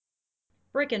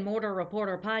Brick and Mortar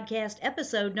Reporter Podcast,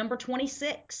 episode number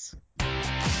 26.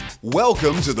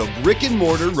 Welcome to the Brick and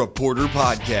Mortar Reporter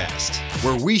Podcast,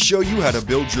 where we show you how to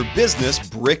build your business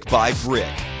brick by brick.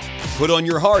 Put on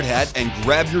your hard hat and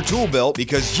grab your tool belt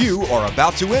because you are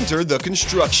about to enter the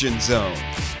construction zone.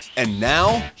 And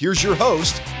now, here's your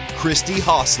host, Christy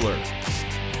Hostler.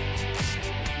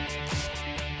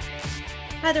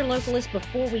 Hi there, localists.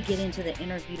 Before we get into the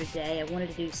interview today, I wanted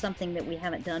to do something that we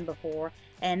haven't done before,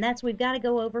 and that's we've got to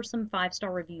go over some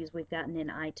 5-star reviews we've gotten in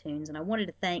iTunes, and I wanted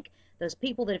to thank those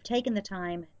people that have taken the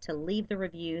time to leave the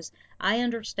reviews. I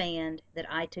understand that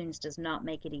iTunes does not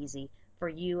make it easy for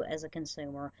you as a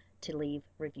consumer to leave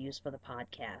reviews for the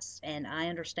podcast, and I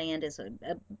understand as a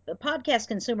podcast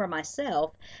consumer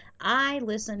myself, I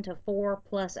listen to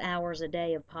 4+ hours a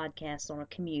day of podcasts on a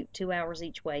commute, 2 hours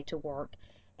each way to work,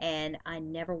 and I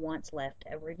never once left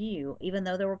a review, even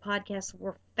though there were podcasts that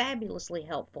were fabulously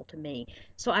helpful to me.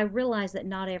 So I realize that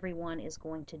not everyone is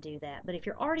going to do that. But if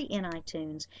you're already in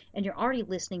iTunes and you're already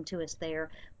listening to us there,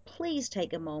 please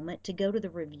take a moment to go to the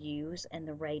reviews and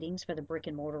the ratings for the Brick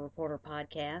and Mortar Reporter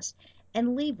podcast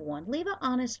and leave one. Leave an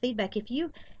honest feedback. If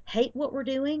you hate what we're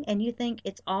doing and you think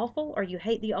it's awful or you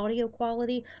hate the audio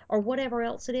quality or whatever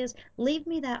else it is, leave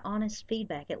me that honest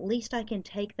feedback. At least I can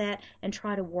take that and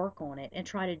try to work on it and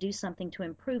try to do something to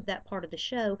improve that part of the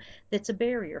show that's a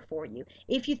barrier for you.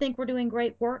 If you think we're doing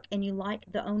great work and you like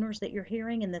the owners that you're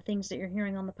hearing and the things that you're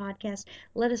hearing on the podcast,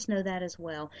 let us know that as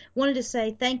well. Wanted to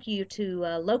say thank you to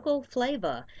Local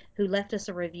Flava, who left us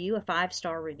a review, a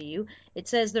 5-star review. It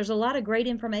says there's a lot of great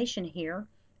information here.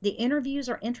 The interviews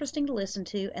are interesting to listen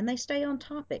to, and they stay on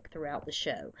topic throughout the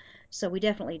show. So we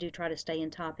definitely do try to stay in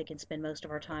topic and spend most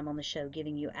of our time on the show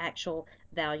giving you actual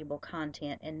valuable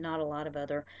content and not a lot of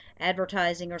other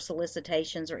advertising or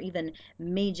solicitations or even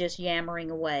me just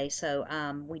yammering away. So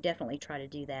we definitely try to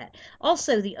do that.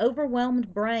 Also, the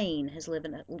Overwhelmed Brain has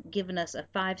given us a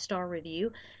 5-star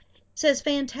review. Says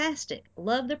fantastic.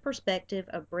 Love the perspective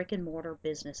of brick and mortar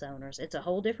business owners. It's a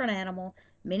whole different animal,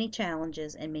 many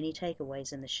challenges, and many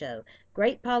takeaways in the show.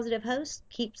 Great positive host,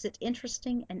 keeps it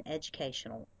interesting and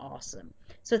educational. Awesome.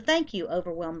 So thank you,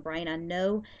 Overwhelmed Brain. I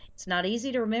know it's not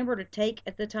easy to remember to take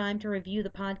at the time to review the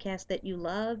podcast that you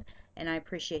love, and I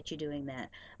appreciate you doing that.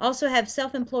 Also have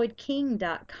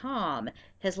selfemployedking.com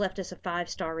has left us a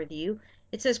 5-star review.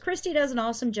 It says, Christy does an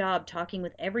awesome job talking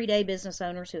with everyday business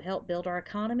owners who help build our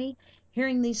economy.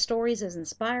 Hearing these stories is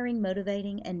inspiring,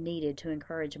 motivating, and needed to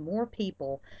encourage more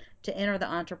people to enter the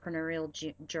entrepreneurial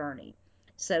journey.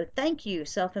 So thank you,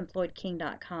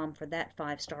 selfemployedking.com, for that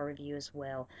 5-star review as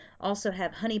well. Also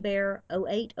have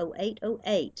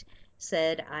honeybear080808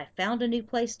 said, I found a new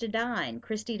place to dine.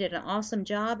 Christy did an awesome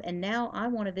job, and now I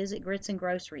want to visit Grits and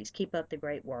Groceries. Keep up the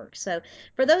great work. So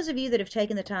for those of you that have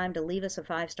taken the time to leave us a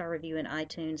 5-star review in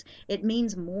iTunes, it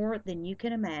means more than you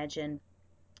can imagine.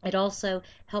 It also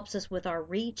helps us with our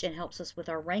reach and helps us with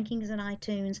our rankings in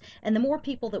iTunes. And the more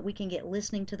people that we can get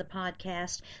listening to the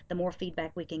podcast, the more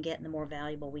feedback we can get and the more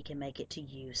valuable we can make it to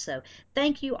you. So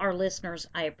thank you, our listeners.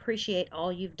 I appreciate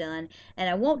all you've done. And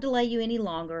I won't delay you any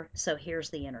longer. So here's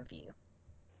the interview.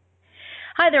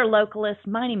 Hi there, localists.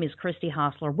 My name is Christy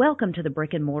Hostler. Welcome to the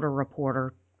Brick and Mortar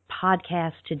Reporter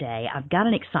podcast today. I've got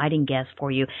an exciting guest for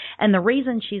you, and the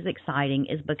reason she's exciting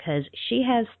is because she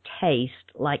has taste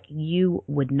like you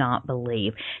would not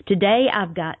believe. Today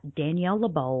I've got Danielle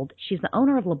Lebold. She's the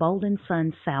owner of Lebold &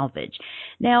 Son Salvage.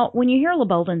 Now, when you hear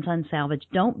Lebold & Son Salvage,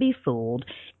 don't be fooled.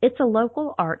 It's a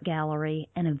local art gallery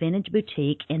and a vintage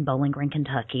boutique in Bowling Green,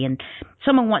 Kentucky, and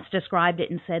someone once described it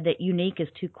and said that unique is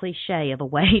too cliche of a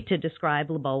way to describe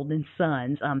Lebold &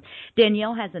 Sons.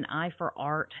 Danielle has an eye for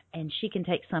art, and she can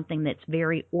take something that's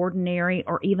very ordinary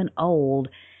or even old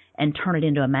and turn it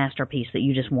into a masterpiece that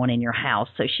you just want in your house.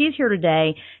 So she's here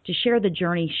today to share the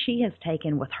journey she has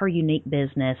taken with her unique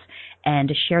business and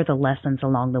to share the lessons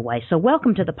along the way. So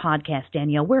welcome to the podcast,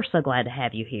 Danielle. We're so glad to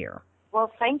have you here.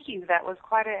 Well, thank you. That was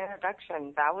quite an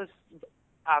introduction. I was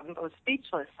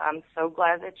speechless. I'm so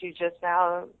glad that you just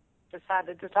now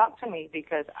decided to talk to me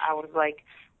because I was like,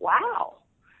 wow,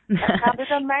 that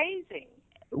sounded amazing.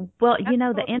 Well, you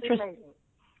know, the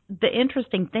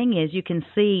interesting thing is you can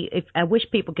see, I wish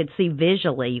people could see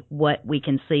visually what we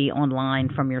can see online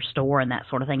from your store and that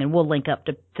sort of thing. And we'll link up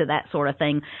to that sort of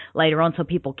thing later on so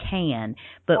people can.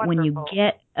 But Wonderful. When you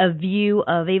get a view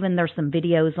of, even there's some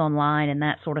videos online and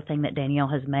that sort of thing that Danielle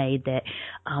has made that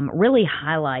really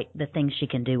highlight the things she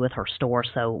can do with her store.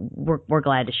 So we're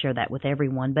glad to share that with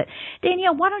everyone. But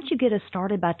Danielle, why don't you get us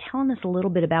started by telling us a little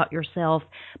bit about yourself,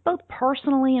 both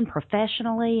personally and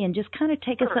professionally, and just kind of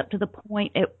take us up to the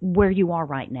point at where you are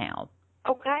right now.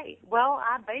 Okay. Well,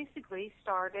 I basically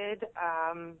started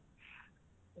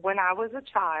when I was a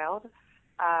child,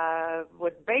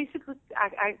 would basically,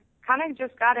 I kind of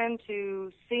just got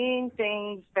into seeing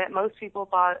things that most people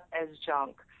thought as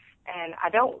junk. And I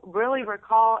don't really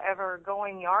recall ever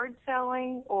going yard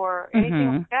selling or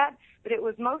anything like that, but it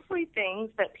was mostly things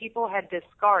that people had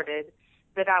discarded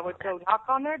that I would go knock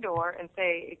on their door and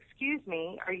say, excuse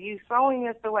me, are you throwing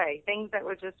this away? Things that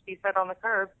would just be set on the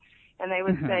curb. And they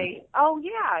would say, oh,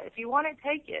 yeah, if you want it,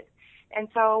 take it. And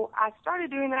so I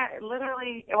started doing that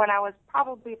literally when I was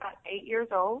probably about 8 years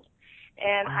old.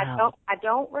 And wow. I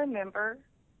don't remember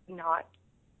not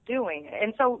doing it.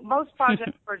 And so most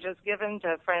projects were just given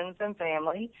to friends and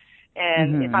family.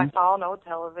 And if I saw an old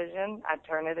television, I'd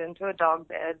turn it into a dog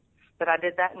bed. But I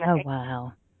did that in the 80s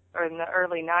wow. or in the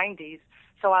early 90s.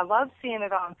 So I love seeing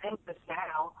it on Pinterest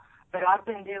now. But I've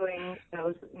been doing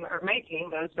those or making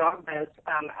those dog beds.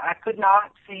 I could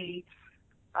not see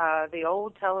the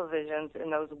old televisions in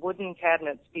those wooden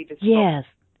cabinets be destroyed. Yes.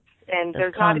 And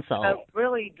there's not a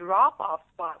really drop-off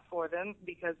spot for them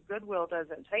because Goodwill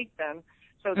doesn't take them.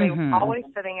 So they were always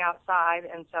sitting outside.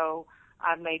 And so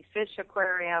I've made fish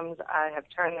aquariums. I have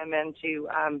turned them into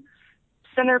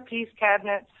centerpiece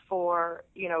cabinets for,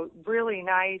 you know, really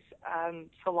nice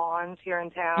salons here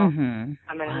in town.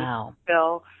 Wow.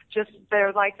 Bill, just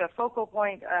they're like the focal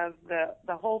point of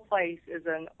the whole place is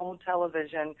an old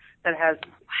television that has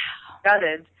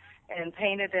gutted and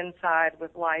painted inside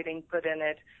with lighting put in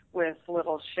it with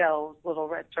little shelves, little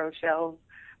retro shelves.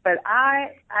 But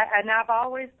I've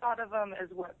always thought of them as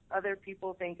what other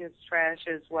people think is trash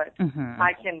is what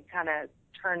I can kind of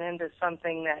turn into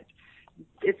something that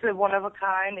it's a one of a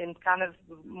kind and kind of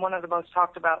one of the most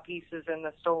talked about pieces in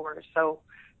the store. So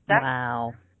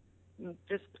that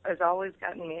just has always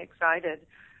gotten me excited.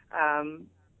 I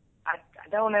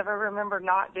don't ever remember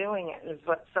not doing it is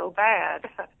what's so bad.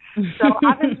 So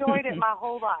I've enjoyed it my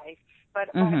whole life.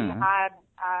 But when I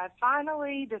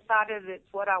finally decided it's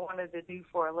what I wanted to do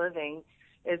for a living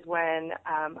is when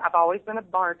I've always been a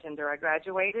bartender. I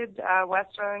graduated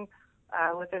Western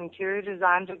with an interior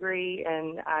design degree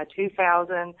in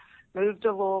 2000, moved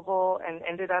to Louisville, and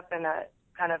ended up in a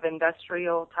kind of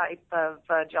industrial type of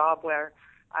job where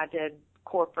I did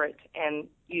corporate, and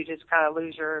you just kind of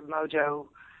lose your mojo.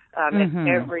 If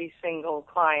every single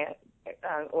client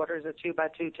orders a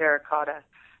 2x2 terracotta.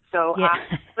 So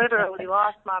I literally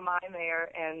lost my mind there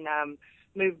and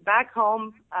moved back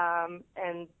home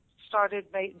and started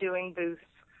doing booths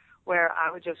where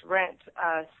I would just rent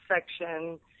a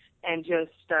section and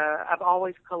just I've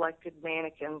always collected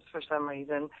mannequins for some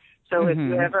reason. So if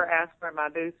you ever ask where my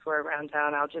booths were around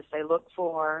town, I'll just say look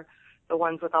for the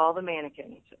ones with all the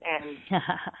mannequins. And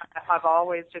I've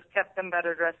always just kept them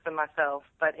better dressed than myself.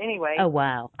 But anyway,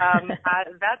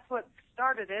 that's what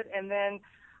started it. And then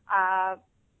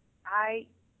I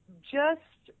just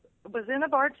was in a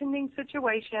bartending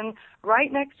situation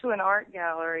right next to an art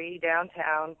gallery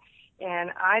downtown,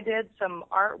 and I did some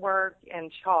artwork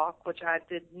in chalk, which I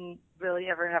didn't really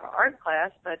ever have an art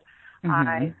class, but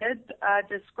I did a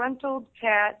disgruntled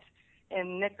cat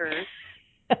in knickers,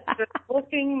 just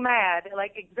looking mad,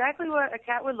 like exactly what a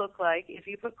cat would look like if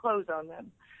you put clothes on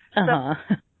them. So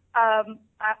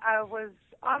I was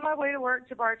on my way to work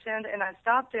to bartend, and I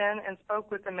stopped in and spoke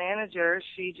with the manager.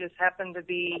 She just happened to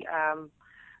be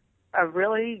a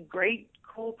really great,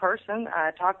 cool person. I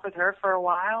talked with her for a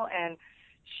while, and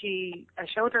I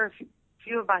showed her a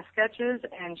few of my sketches,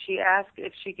 and she asked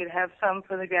if she could have some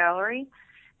for the gallery.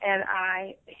 And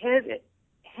I hit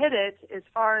it as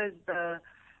far as the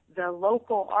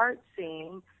local art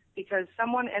scene because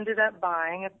someone ended up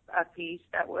buying a piece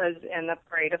that was in the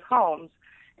Parade of Homes.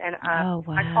 And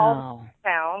I called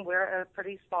town. We're a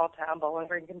pretty small town, Bowling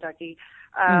Green, Kentucky.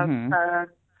 I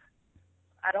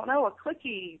don't know, a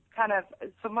cliquey kind of,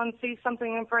 someone sees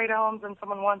something in Parade of Homes and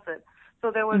someone wants it.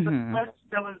 So there was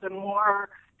a more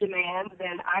demand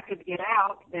than I could get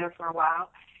out there for a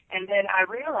while. And then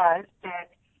I realized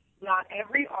that not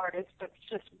every artist that's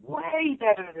just way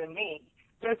better than me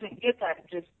doesn't get that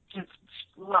just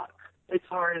luck as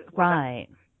far as luck.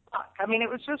 I mean, it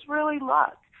was just really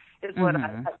luck is what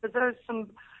because there's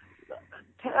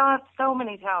so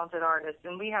many talented artists,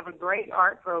 and we have a great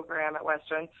art program at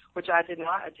Western, which I did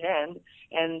not attend,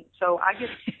 and so I get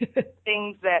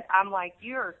things that I'm like,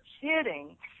 you're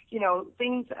kidding. You know,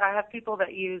 things I have people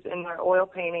that use in their oil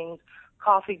paintings,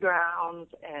 coffee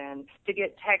grounds, and to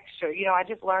get texture. You know, I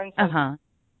just learned something.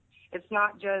 It's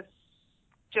not just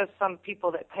some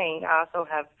people that paint. I also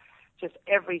have just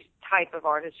every type of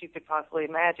artist you could possibly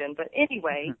imagine. But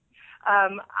anyway,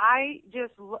 I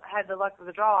just had the luck of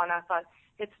the draw, and I thought,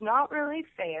 it's not really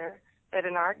fair that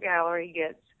an art gallery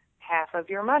gets half of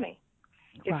your money.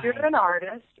 If you're an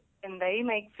artist and they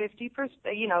make 50%,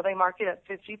 they mark it at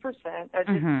 50%, that's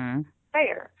just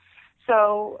fair.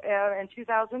 So in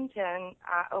 2010,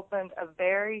 I opened a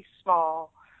very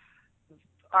small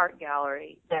art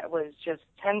gallery that was just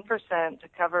 10% to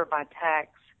cover my tax,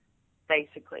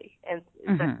 basically. And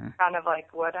that's kind of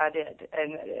like what I did.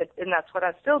 And that's what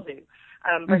I still do.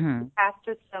 But you have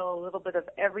to sell a little bit of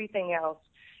everything else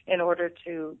in order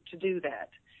to do that,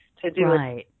 to do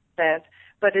it.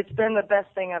 But it's been the best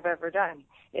thing I've ever done.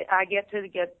 I get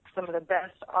some of the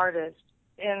best artists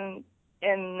in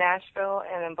Nashville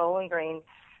and in Bowling Green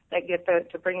that get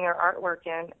to bring their artwork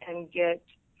in and get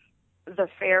the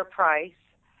fair price.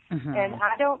 And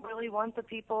I don't really want the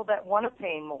people that want to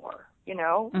pay more,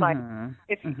 like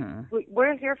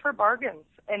we're here for bargains.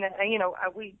 And,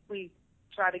 we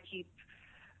try to keep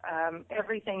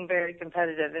everything very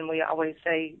competitive, and we always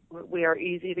say we are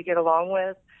easy to get along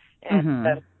with,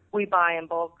 and we buy in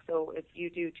bulk, so if you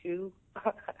do too,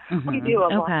 we do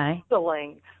a lot of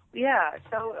selling. Yeah,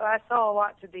 so I sell a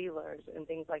lot to dealers and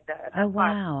things like that. Oh,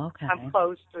 wow, okay. I'm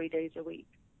closed 3 days a week.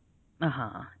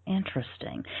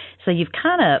 Interesting. So you've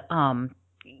kind of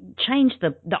changed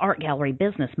the art gallery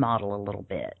business model a little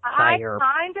bit. I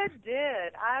kind of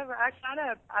did. I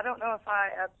don't know if I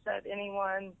upset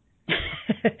anyone.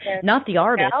 Not the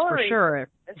artist, gallery. For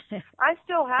sure. I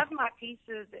still have my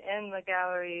pieces in the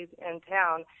galleries in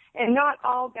town, and not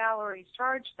all galleries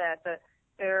charge that.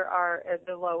 There are, at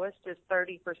the lowest is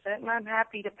 30%, and I'm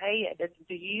happy to pay it. It's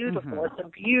beautiful. It's a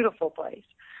beautiful place.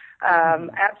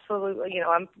 Absolutely,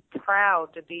 I'm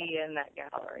proud to be in that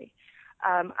gallery.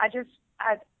 I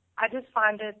just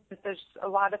find it that there's a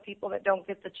lot of people that don't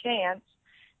get the chance,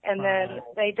 and then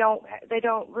they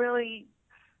don't really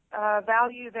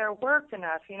value their work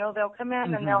enough. They'll come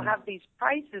in and they'll have these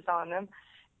prices on them,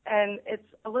 and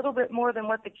it's a little bit more than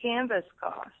what the canvas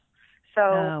costs. So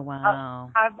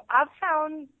I've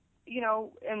found,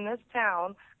 in this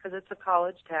town, because it's a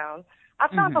college town, I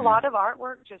found a lot of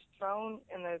artwork just thrown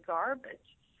in the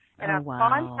garbage. And I've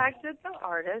contacted the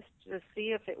artist to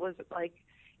see if it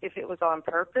was on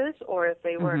purpose or if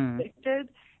they were addicted.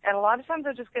 And a lot of times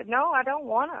I just get, no, I don't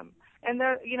want them. And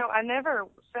I never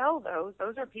sell those.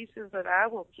 Those are pieces that I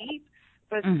will keep.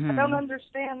 But I don't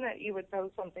understand that you would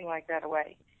throw something like that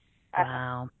away.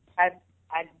 Wow.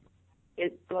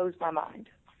 It blows my mind.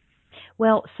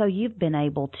 Well, so you've been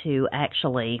able to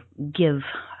actually give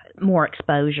more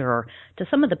exposure to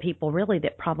some of the people really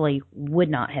that probably would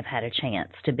not have had a chance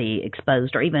to be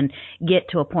exposed or even get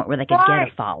to a point where they could get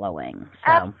a following.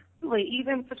 So. Absolutely.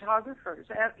 Even photographers.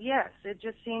 Yes, it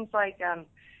just seems like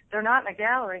they're not in a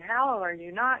gallery. How are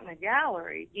you not in a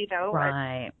gallery?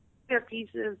 Right. Their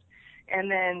pieces, and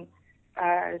then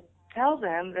tell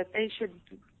them that they should,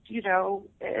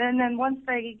 and then once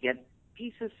they get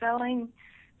pieces selling,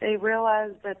 they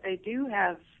realize that they do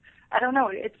have, I don't know,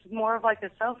 it's more of like a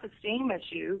self-esteem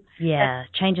issue. Yeah,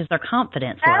 changes their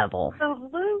confidence level.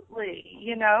 Absolutely,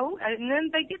 and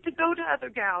then they get to go to other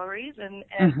galleries and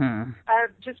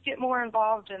just get more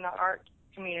involved in the art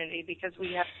community because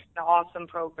we have an awesome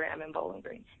program in Bowling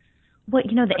Green. Well,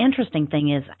 the interesting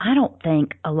thing is I don't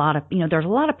think a lot of, there's a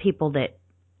lot of people that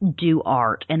do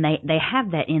art and they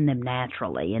have that in them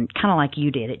naturally, and kind of like you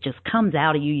did, it just comes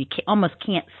out of you. You almost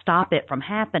can't stop it from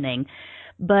happening.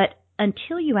 But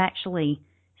until you actually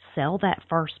sell that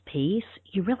first piece,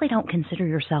 you really don't consider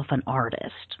yourself an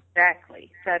artist.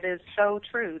 Exactly. That is so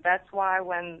true. That's why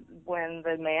when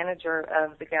the manager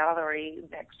of the gallery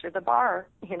next to the bar,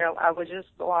 I would just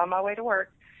go on my way to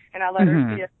work and I let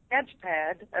her see a sketch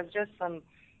pad of just some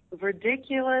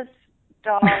ridiculous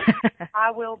dogs,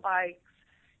 high-wheel bikes,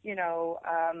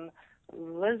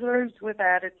 lizards with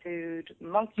attitude,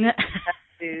 monkeys with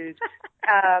attitude,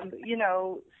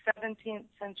 17th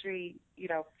century,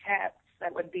 cats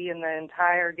that would be in the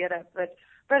entire getup, but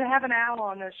have an owl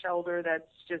on their shoulder that's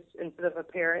just instead of a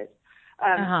parrot.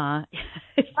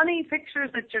 Funny pictures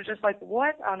that you're just like,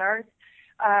 what on earth?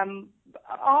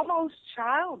 Almost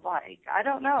childlike. I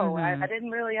don't know. I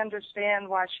didn't really understand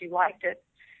why she liked it.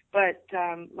 But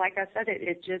like I said,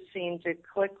 it just seemed to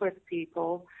click with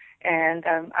people, and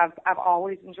I've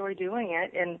always enjoyed doing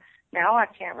it, and now I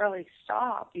can't really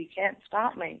stop. You can't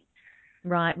stop me.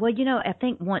 Right. Well, I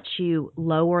think once you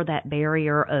lower that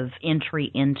barrier of entry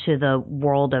into the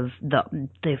world of the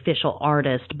official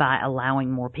artist by allowing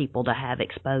more people to have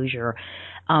exposure,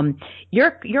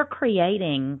 you're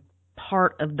creating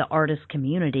part of the artist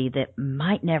community that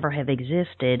might never have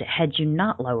existed had you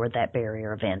not lowered that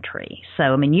barrier of entry.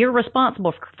 So, you're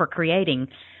responsible for creating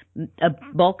a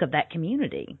bulk of that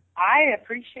community. I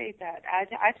appreciate that.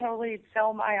 I totally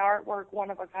sell my artwork,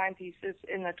 one-of-a-kind pieces,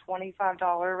 in the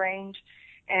 $25 range,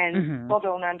 and people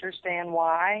don't understand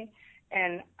why.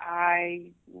 And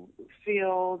I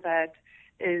feel that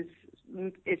if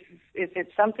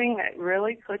it's something that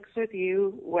really clicks with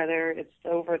you, whether it's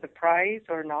over the price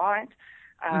or not,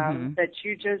 that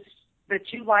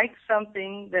you like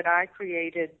something that I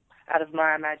created out of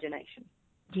my imagination.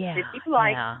 Yeah. If you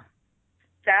like,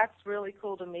 that's really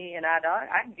cool to me, and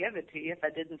I'd give it to you if I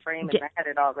didn't frame and mat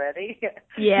it already.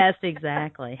 Yes,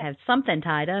 exactly. Have something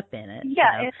tied up in it.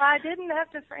 Yeah, if I didn't have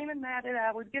to frame and mat it,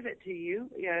 I would give it to you.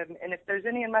 And if there's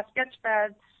any in my sketch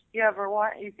pads you ever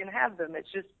want, you can have them.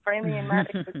 It's just framing and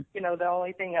matting, the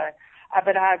only thing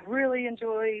but I really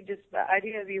enjoy just the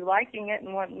idea of you liking it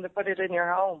and wanting to put it in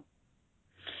your home.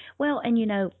 Well, and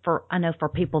I know for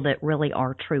people that really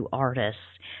are true artists,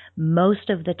 most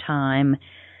of the time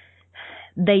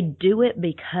they do it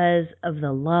because of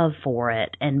the love for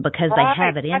it and because they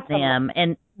have it in them.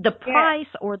 And the price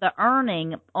or the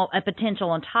earning a potential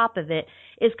on top of it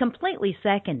is completely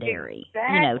secondary,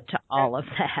 to all of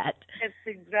that. It's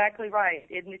exactly right.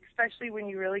 And especially when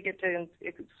you really get to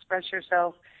express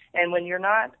yourself. And when you're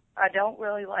not, I don't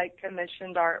really like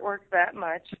commissioned artwork that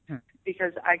much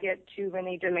because I get too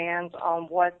many demands on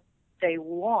what they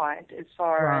want as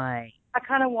far as I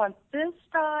kind of want this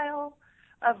style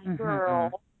of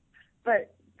girl,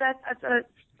 but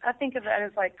I think of that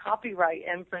as like copyright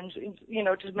infringement,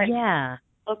 to make it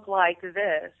look like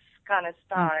this kind of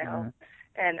style.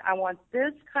 And I want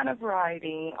this kind of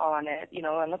writing on it,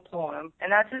 on the poem.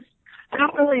 And I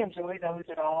don't really enjoy those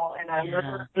at all. And I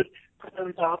literally put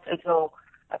those off until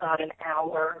about an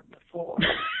hour before.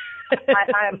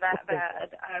 I am that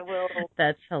bad. I will.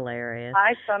 That's hilarious.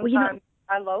 I sometimes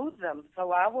I loathe them,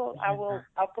 so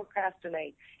I'll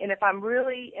procrastinate. And if I'm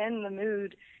really in the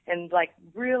mood and like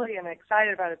really am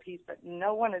excited about a piece that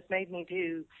no one has made me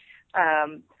do,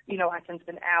 I can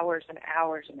spend hours and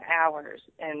hours and hours,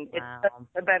 and it's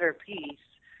a better piece.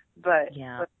 But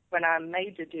when I'm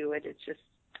made to do it, it's just,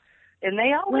 and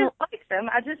they always like them.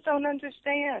 I just don't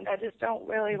understand. I just don't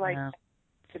really like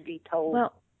to be told.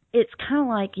 Well, it's kind of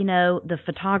like, the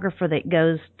photographer that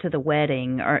goes to the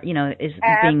wedding or, is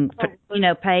being,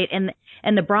 paid.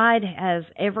 And the bride has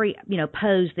every,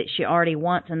 pose that she already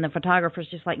wants. And the photographer's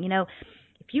just like,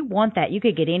 if you want that, you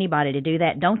could get anybody to do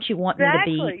that. Don't you want me to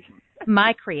be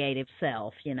my creative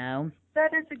self,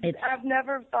 That is, I've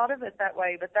never thought of it that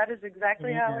way, but that is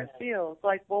exactly how it feels.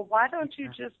 Like, well, why don't you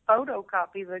just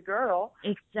photocopy the girl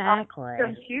on the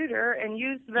computer and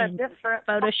use the different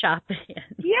Photoshop it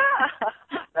in. Yeah,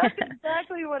 that's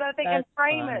exactly what I think, and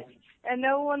frame it, and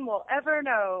no one will ever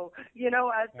know.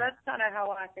 That's kind of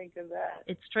how I think of that.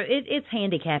 It's true. It's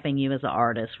handicapping you as an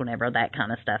artist whenever that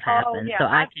kind of stuff happens. So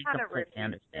I can completely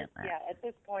understand that. Yeah, at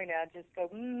this point, I just go,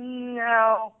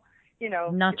 no.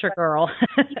 Not your girl.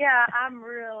 Yeah, I'm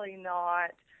really not.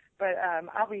 But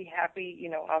I'll be happy,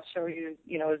 I'll show you,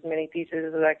 as many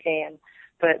pieces as I can.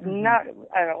 But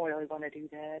I don't really want to do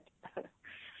that.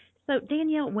 So,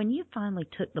 Danielle, when you finally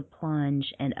took the plunge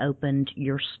and opened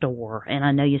your store, and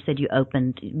I know you said you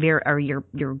opened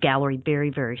your gallery very,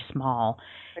 very small,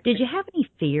 did you have any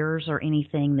fears or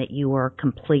anything that you were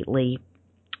completely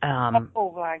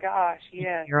oh, my gosh,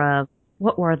 yes.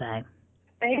 What were they?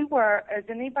 They were, is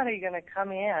anybody going to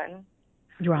come in?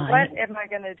 Right. What am I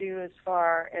going to do as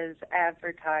far as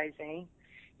advertising?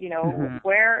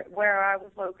 Where I was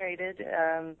located,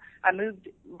 I moved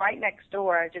right next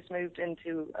door. I just moved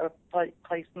into a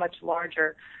place much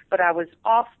larger, but I was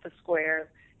off the square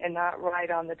and not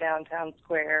right on the downtown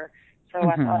square. So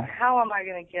I thought, how am I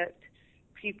going to get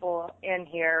people in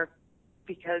here?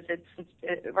 Because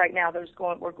right now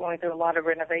we're going through a lot of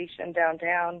renovation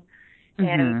downtown.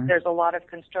 And there's a lot of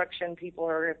construction. People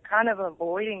are kind of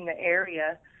avoiding the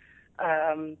area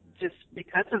just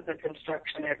because of the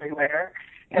construction everywhere.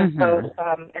 And so,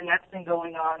 and that's been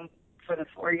going on for the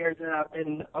 4 years that I've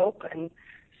been open.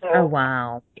 So, oh,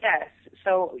 wow. Yes.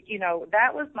 So,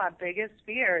 that was my biggest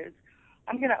fear is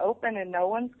I'm going to open and no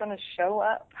one's going to show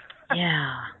up.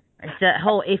 Yeah. It's that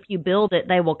whole, if you build it,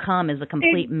 they will come is a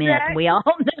complete myth. We all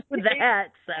know that.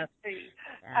 So,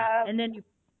 and then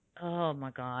oh my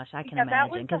gosh, I can imagine.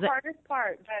 That was the hardest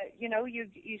part. But you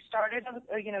started,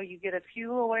 you get a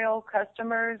few loyal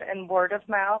customers, and word of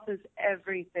mouth is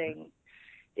everything.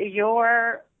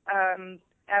 Your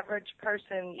average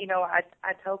person,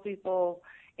 I tell people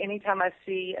anytime I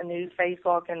see a new face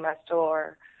walk in my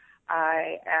store,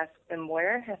 I ask them,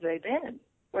 where have they been?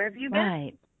 Where have you been?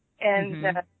 Right.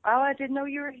 And I didn't know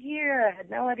you were here. I had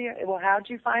no idea. Well, how'd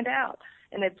you find out?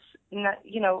 And it's not,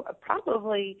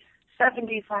 probably 75%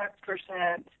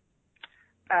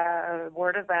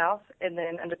 word of mouth, and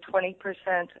then under 20%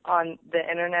 on the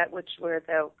internet, where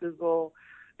they'll Google,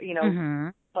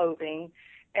 clothing,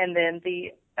 and then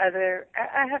the other,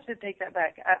 I have to take that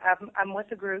back. I'm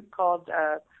with a group called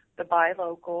the Buy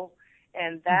Local,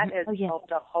 and that has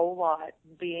helped a whole lot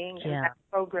being in that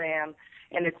program.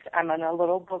 And I'm on a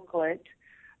little booklet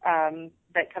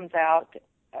that comes out,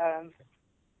 I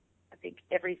think,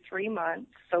 every 3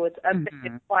 months. So it's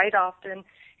updated quite often,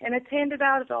 and it's handed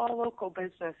out to all local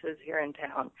businesses here in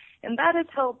town. And that has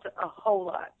helped a whole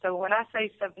lot. So when I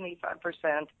say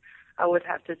 75%, I would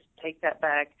have to take that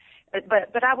back.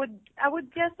 But I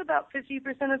would guess about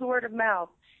 50% is word of mouth.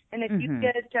 And if you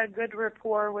get a good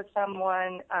rapport with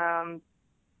someone, I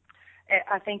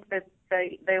think that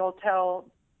they will tell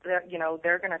that,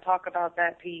 they're going to talk about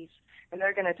that piece, and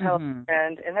they're going to tell a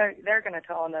friend, and they're going to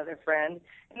tell another friend,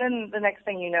 and then the next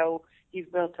thing you know,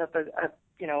 you've built up a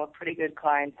pretty good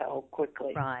clientele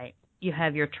quickly. Right. You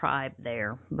have your tribe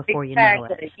there before you know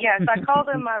it. Exactly. Yes, I call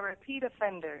them my repeat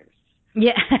offenders.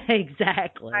 Yeah,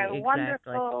 exactly. My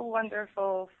wonderful,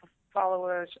 wonderful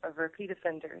followers of repeat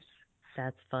offenders.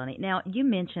 That's funny. Now, you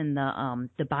mentioned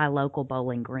the Buy Local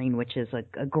Bowling Green, which is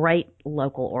a great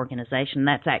local organization.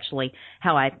 That's actually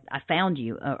how I found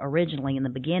you originally in the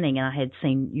beginning, and I had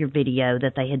seen your video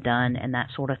that they had done and that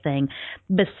sort of thing.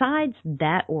 Besides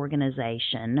that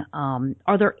organization,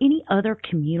 are there any other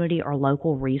community or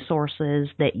local resources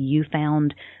that you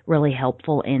found really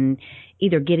helpful in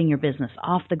either getting your business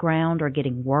off the ground or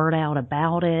getting word out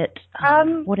about it?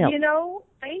 What else?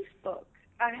 Facebook.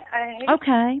 I hate to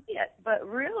say it, but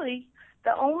really,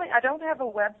 I don't have a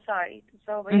website,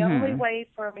 so the only way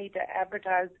for me to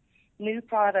advertise new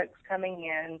products coming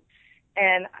in,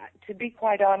 and to be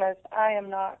quite honest, I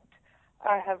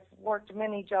have worked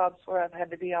many jobs where I've had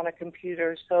to be on a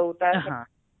computer, so that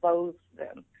close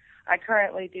them. I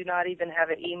currently do not even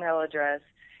have an email address,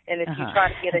 and if you try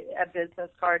to get a business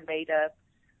card made up,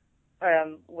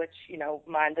 which,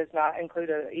 mine does not include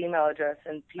an email address,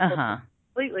 and people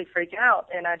completely freak out,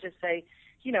 and I just say,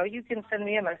 you can send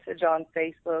me a message on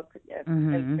Facebook,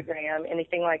 Instagram,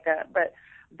 anything like that. But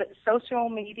social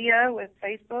media with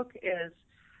Facebook is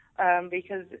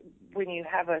because when you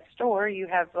have a store, you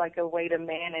have like a way to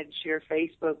manage your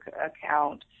Facebook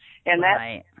account, and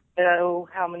that's know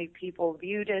how many people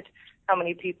viewed it, how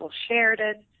many people shared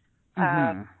it.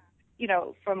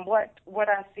 From what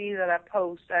I see that I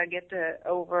post, I get to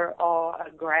overall a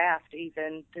graph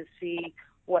even to see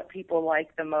what people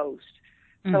like the most.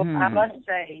 So I must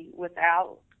say,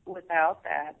 without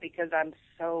that, because I'm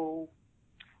so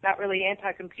not really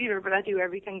anti-computer, but I do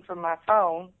everything from my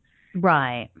phone.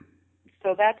 Right.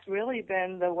 So that's really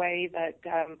been the way that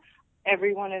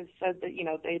everyone has said that,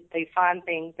 they find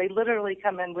things. They literally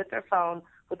come in with their phone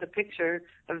with a picture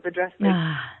of the dress.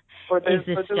 Is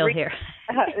this still here?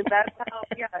 That's how,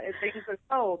 things are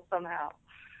sold somehow.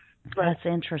 But, that's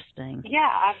interesting. Yeah,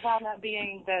 I found that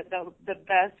being the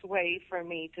best way for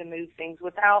me to move things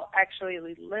without actually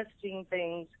listing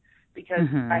things, because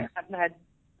I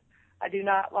do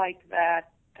not like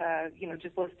that,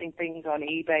 just listing things on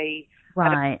eBay.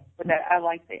 Right. I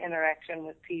like the interaction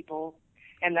with people,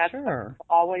 and that's what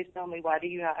always tell me, why do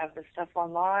you not have this stuff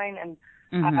online? And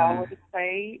I always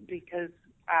say, because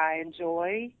I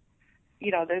enjoy,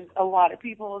 there's a lot of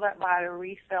people that buy to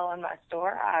resell in my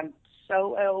store. I'm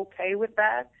so okay with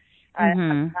that.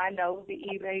 I know the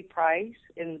eBay price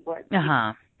and what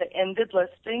the ended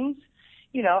listings.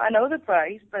 I know the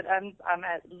price, but I'm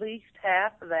at least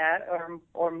half of that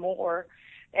or more.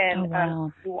 And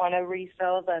if you want to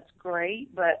resell, that's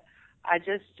great. But I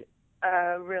just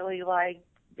really like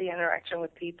the interaction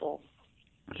with people.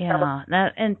 Yeah,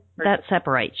 that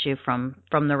separates you from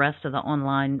the rest of the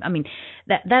online. I mean,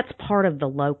 that's part of the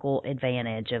local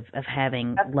advantage of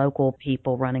having local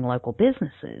people running local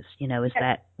businesses, is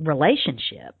that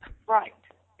relationship. Right.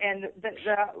 And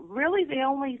really the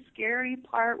only scary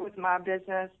part with my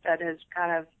business that has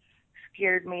kind of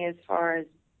scared me as far as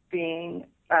being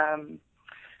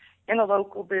in a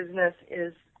local business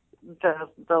is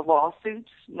the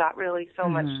lawsuits, not really so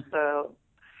much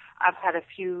I've had a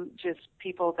few just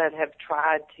people that have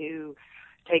tried to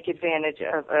take advantage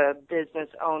of a business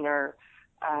owner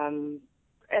and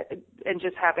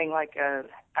just having like a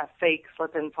fake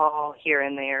slip and fall here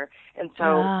and there. And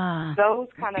so those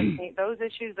kind of those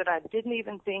issues that I didn't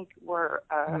even think were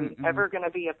ever going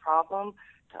to be a problem.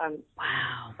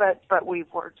 But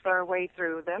we've worked our way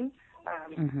through them.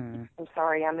 I'm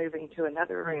sorry, I'm moving to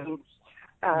another room.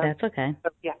 That's okay.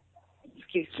 Yeah.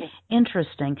 Excuse me.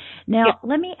 Interesting. Now,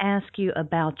 let me ask you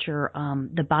about your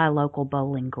the Buy Local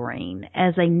Bowling Green.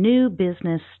 As a new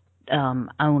business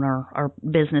owner or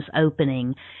business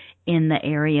opening in the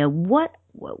area, what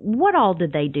all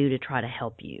did they do to try to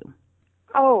help you?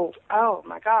 Oh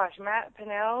my gosh. Matt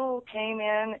Pinnell came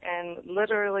in and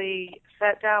literally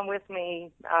sat down with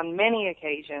me on many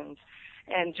occasions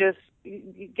and just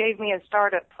gave me a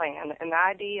startup plan, an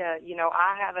idea.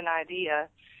 I have an idea,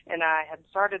 and I had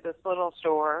started this little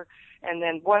store, and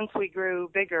then once we grew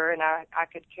bigger and I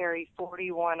could carry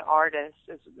 41 artists,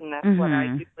 and that's what I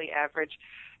usually average,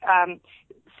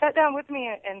 sat down with me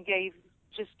and gave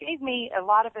me a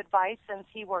lot of advice, since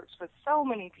he works with so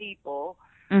many people,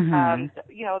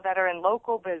 that are in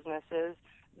local businesses,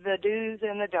 the do's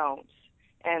and the don'ts.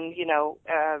 And,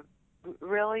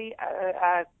 really,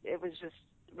 it was just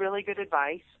really good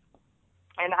advice,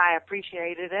 and I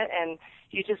appreciated it. And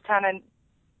you just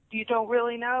you don't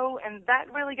really know. And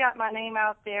that really got my name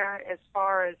out there as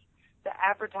far as the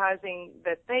advertising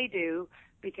that they do,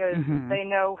 because they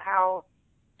know how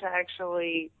to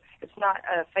actually, it's not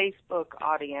a Facebook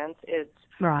audience, it's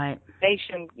right.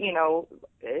 nation,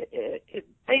 it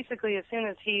basically, as soon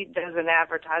as he does an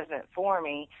advertisement for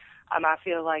me, I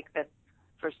feel like that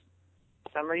for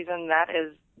some reason that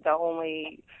is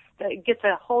that gets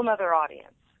a whole nother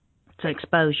audience. It's an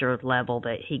exposure level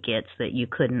that he gets that you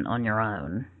couldn't on your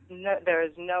own. No, there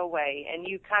is no way. And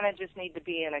you kind of just need to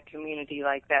be in a community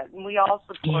like that. And we all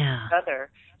support each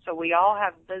other. So we all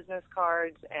have business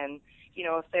cards, and,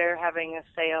 if they're having a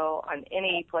sale on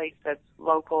any place that's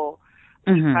local,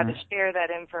 we try to share that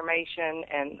information.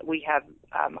 And we have,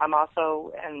 I'm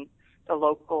also in the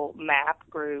local MAP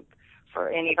group for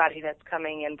anybody that's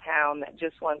coming in town that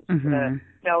just wants to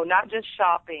know, not just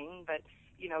shopping, but,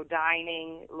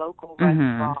 dining, local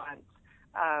restaurants.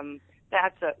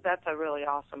 That's a really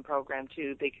awesome program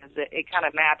too, because it kind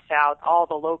of maps out all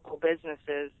the local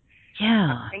businesses.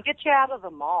 Yeah. And get you out of the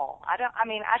mall. I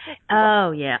just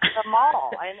Oh, yeah. The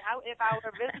mall. And if I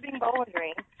were visiting Bowling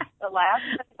Green, the last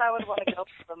place I would want to go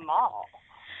to the mall.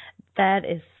 That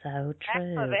is so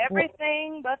true. Of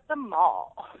everything but the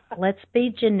mall. Let's be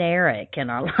generic in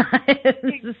our lives.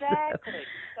 Exactly.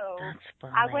 So that's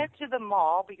funny. I went to the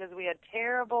mall because we had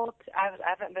terrible, I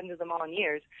haven't been to the mall in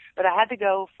years, but I had to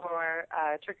go for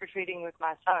trick-or-treating with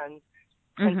my sons.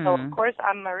 And so, of course,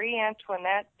 I'm Marie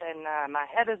Antoinette, and my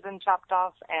head has been chopped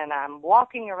off, and I'm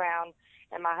walking around,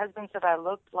 and my husband said I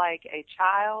looked like a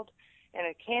child in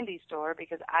a candy store,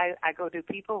 because I go, do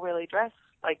people really dress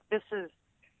like this? Is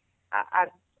I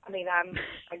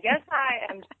guess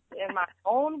I am in my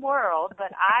own world,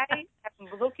 but I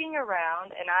am looking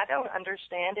around and I don't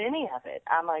understand any of it.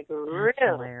 I'm like, really?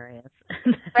 That's hilarious.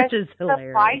 That is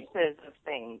hilarious. The prices of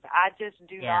things. I just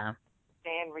do not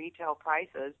understand retail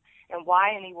prices, and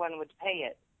why anyone would pay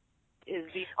it is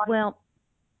the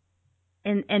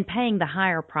and paying the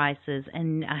higher prices,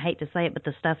 and I hate to say it, but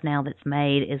the stuff now that's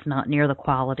made is not near the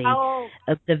quality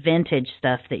of the vintage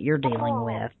stuff that you're dealing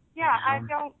with. Yeah, I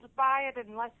don't buy it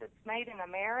unless it's made in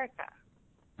America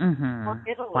or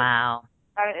Italy. Wow.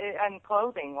 And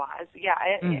clothing-wise,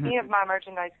 any of my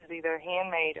merchandise is either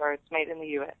handmade or it's made in the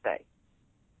USA.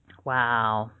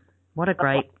 Wow, what a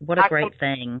great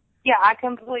thing. Yeah, I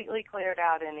completely cleared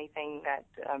out anything that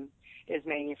is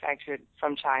manufactured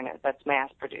from China that's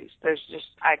mass-produced.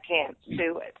 I can't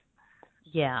do it.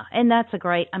 Yeah, and that's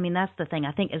that's the thing.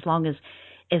 I think as long as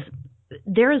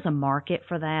there is a market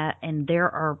for that, and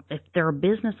if there are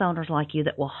business owners like you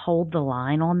that will hold the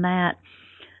line on that,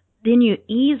 then you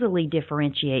easily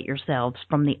differentiate yourselves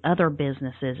from the other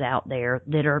businesses out there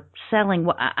that are selling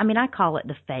I call it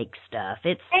the fake stuff.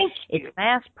 It's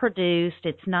mass produced.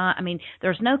 It's not,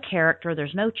 there's no character,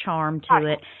 there's no charm to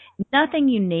it, nothing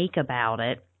unique about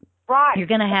it. Right. You're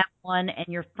going to have one, and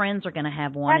your friends are going to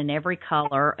have one in every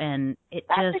color, and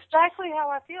that's exactly how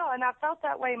I feel, and I felt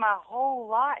that way my whole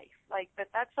life. Like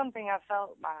that's something I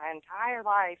felt my entire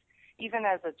life, even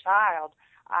as a child.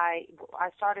 I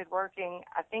started working.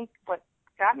 I think what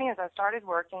got me is I started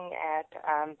working at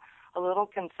a little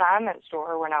consignment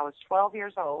store when I was 12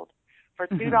 years old for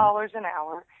 $2 an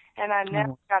hour, and I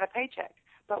never got a paycheck.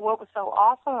 But what was so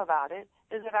awesome about it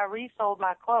is that I resold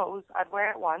my clothes. I'd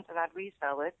wear it once and I'd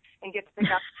resell it and get to pick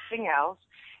up something else.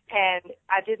 And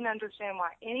I didn't understand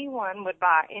why anyone would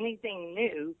buy anything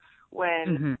new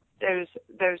when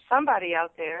there's somebody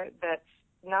out there that's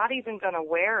not even going to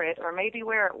wear it, or maybe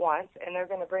wear it once, and they're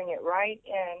going to bring it right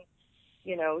in,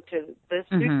 to this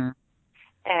suit.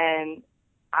 And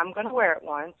I'm going to wear it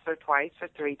once or twice or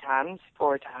 3 times,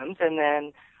 4 times, and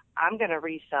then I'm going to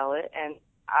resell it. And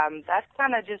that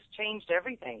kind of just changed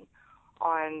everything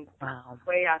on the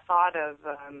way I thought of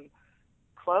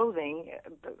clothing.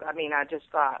 I just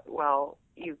thought, well,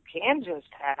 you can just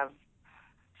have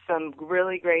some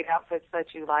really great outfits that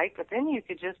you like, but then you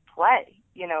could just play,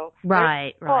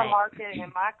 Right. For a market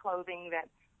in my clothing that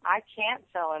I can't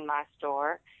sell in my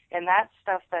store, and that's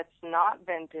stuff that's not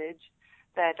vintage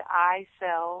that I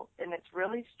sell, and it's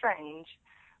really strange.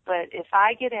 But if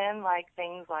I get in like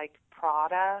things like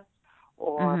Prada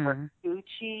or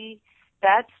Gucci,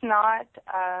 that's not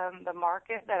the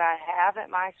market that I have at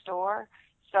my store.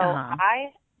 So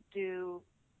I do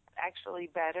actually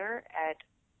better at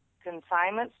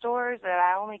consignment stores that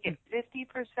I only get 50%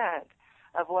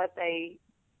 of what they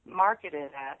market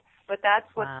it at. But that's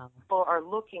what people are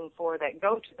looking for that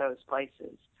go to those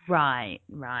places. Right.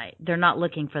 They're not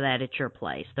looking for that at your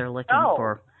place. They're looking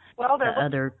for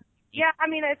other. Yeah, I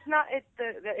mean, it's not. It's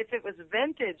if it was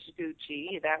vintage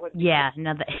Gucci, that would be. Yeah,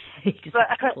 no,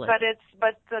 exactly.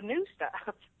 But the new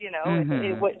stuff,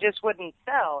 it just wouldn't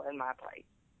sell in my place.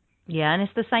 Yeah, and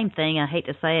it's the same thing. I hate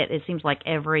to say it. It seems like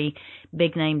every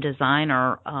big name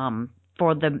designer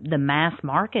for the mass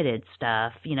marketed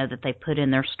stuff, that they put in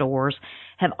their stores,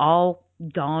 have all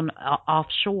gone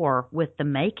offshore with the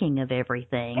making of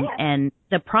everything, and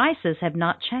the prices have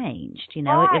not changed.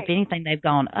 If anything, they've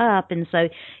gone up, and so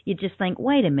you just think,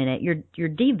 wait a minute, you're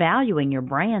devaluing your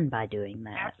brand by doing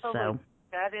that. Absolutely. So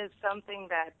that is something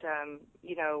that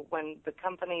when the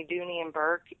company Dooney and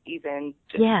Burke even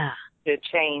to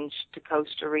change to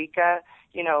Costa Rica,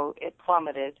 it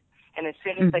plummeted, and as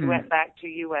soon as they went back to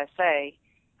USA,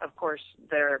 of course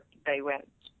they went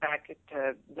back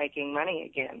to making money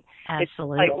again.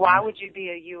 Absolutely. It's like, why would you be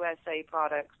a USA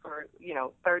product for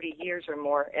 30 years or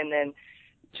more, and then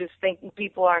just think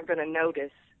people aren't going to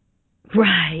notice?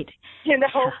 Right. We're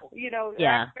not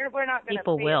going to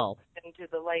pay attention to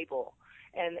the label.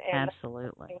 And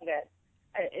absolutely. That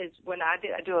is when I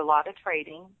do a lot of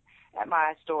trading at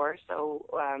my store, so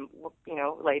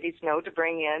ladies know to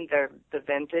bring in the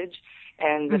vintage,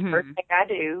 and the first thing I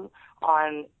do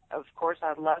of course,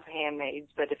 I love handmaids,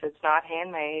 but if it's not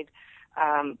handmade,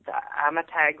 I'm a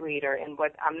tag reader, and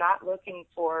I'm not looking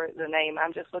for the name.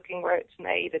 I'm just looking where it's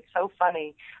made. It's so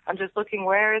funny. I'm just looking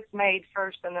where it's made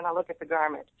first, and then I look at the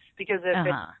garment, because if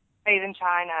it's made in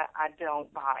China, I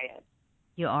don't buy it.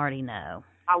 You already know.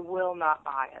 I will not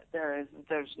buy it.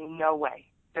 There's no way.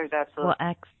 There's absolutely.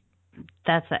 Well,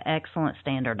 that's an excellent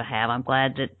standard to have. I'm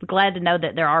glad to know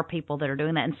that there are people that are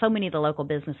doing that, and so many of the local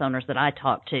business owners that I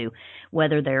talk to,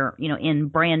 whether they're in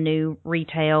brand new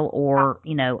retail or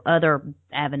other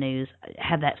avenues,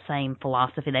 have that same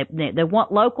philosophy. They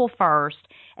want local first,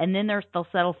 and then they'll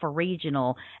settle for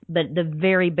regional, but the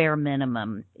very bare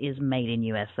minimum is made in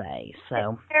USA.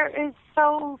 So there is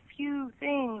so few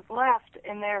things left,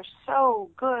 and they're so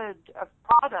good of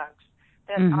products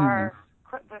that are.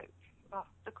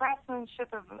 The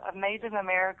craftsmanship of Made in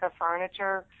America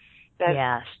furniture that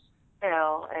I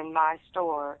sell in my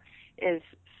store is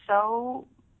so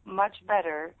much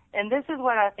better. And this is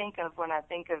what I think of when I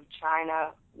think of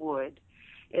China wood,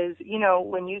 is,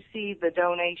 when you see the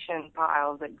donation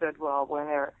piles at Goodwill when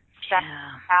they're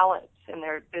pallets and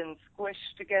they're been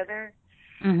squished together.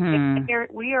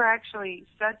 We are actually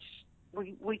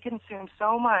we consume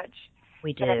so much.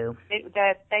 We do.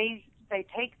 That they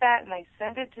take that and they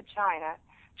send it to China.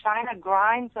 China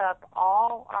grinds up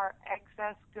all our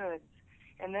excess goods,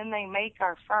 and then they make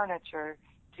our furniture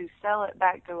to sell it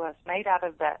back to us, made out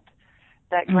of that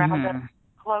ground up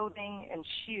clothing and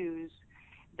shoes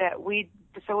that we.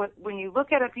 So when you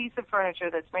look at a piece of furniture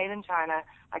that's made in China,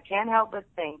 I can't help but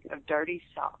think of dirty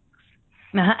socks.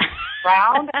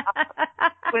 Round up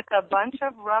with a bunch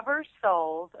of rubber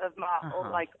soles of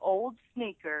my old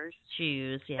sneakers.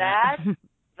 Shoes, That's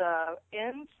the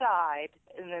inside,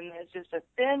 and then there's just a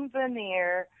thin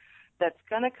veneer that's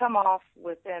going to come off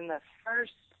within the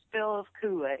first spill of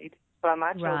Kool-Aid by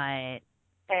my children. Right.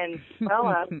 And swell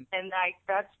up, and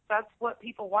that's what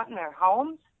people want in their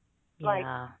homes.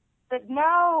 But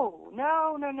no.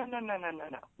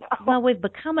 Well, we've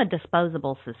become a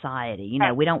disposable society.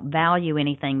 We don't value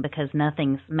anything because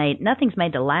nothing's made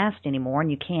to last anymore, and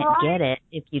you can't get it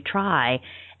if you try.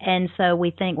 And so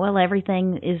we think, well,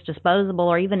 everything is disposable,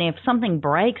 or even if something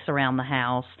breaks around the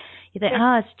house, you think,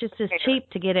 it's just as cheap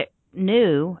to get it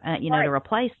new, to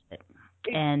replace it.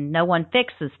 And no one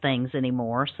fixes things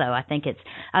anymore. So I think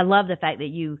I love the fact that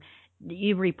you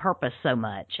repurpose so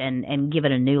much and give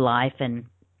it a new life, and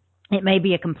it may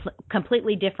be a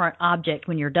completely different object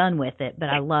when you're done with it, but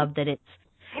I love that it's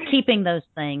keeping those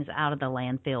things out of the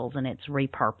landfills and it's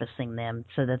repurposing them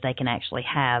so that they can actually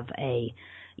have a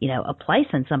place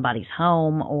in somebody's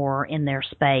home or in their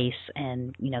space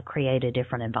and, create a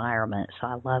different environment. So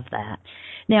I love that.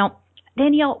 Now,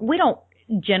 Danielle, we don't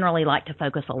generally like to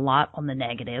focus a lot on the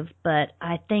negative, but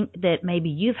I think that maybe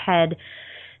you've had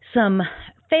some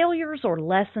failures or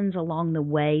lessons along the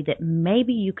way that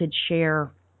maybe you could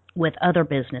share with other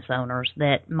business owners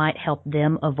that might help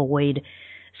them avoid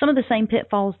some of the same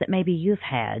pitfalls that maybe you've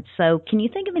had. So can you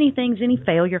think of any things, any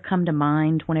failure come to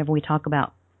mind whenever we talk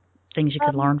about things you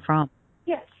could learn from?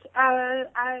 Yes.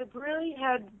 I really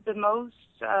had the most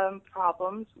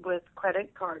problems with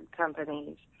credit card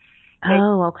companies.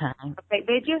 Okay.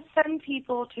 They just send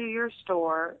people to your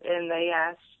store and they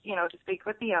ask, to speak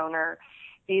with the owner.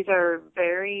 These are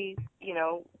very,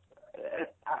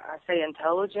 I say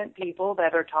intelligent people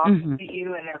that are talking to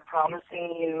you and they're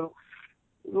promising you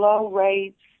low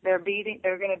rates. They're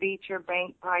going to beat your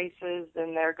bank prices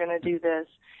and they're going to do this.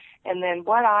 And then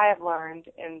what I have learned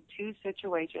in 2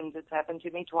 situations, it's happened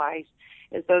to me twice,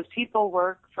 is those people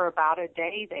work for about a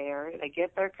day there. They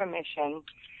get their commission,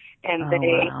 and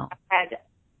they had,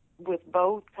 with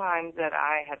both times that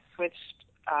I have switched,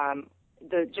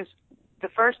 the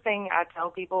first thing I tell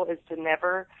people is to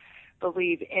never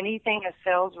believe anything a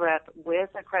sales rep with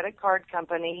a credit card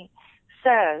company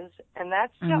says, and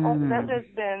that has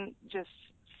been just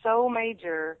so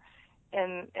major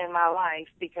in my life,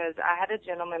 because I had a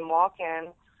gentleman walk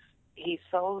in. He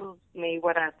sold me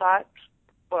what I thought.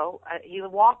 Well, he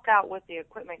walked out with the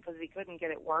equipment because he couldn't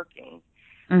get it working.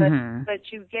 But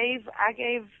I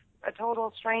gave a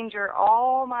total stranger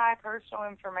all my personal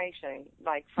information,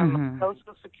 like from my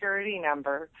social security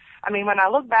number. I mean, when I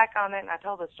look back on it and I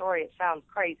tell the story, it sounds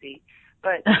crazy.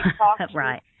 But you talk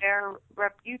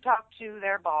you talk to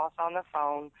their boss on the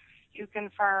phone. You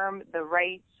confirm the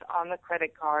rates on the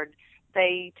credit card.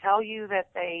 They tell you that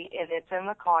and it's in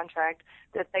the contract,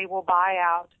 that they will buy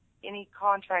out any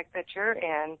contract that you're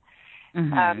in.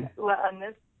 On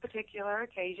this particular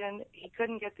occasion, he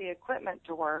couldn't get the equipment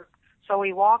to work, so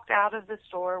he walked out of the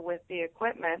store with the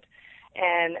equipment,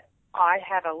 and I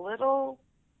had a little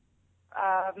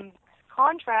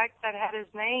contract that had his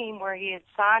name where he had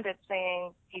signed it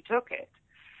saying he took it.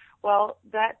 Well,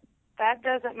 that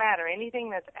doesn't matter. Anything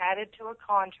that's added to a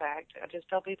contract, I just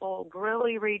tell people,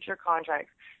 really read your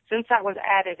contracts. Since that was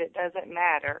added, it doesn't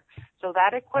matter. So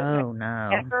that equipment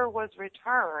never was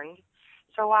returned.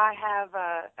 So I have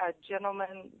a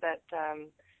gentleman that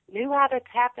knew how to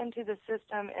tap into the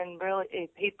system, and really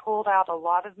he pulled out a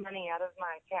lot of money out of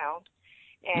my account.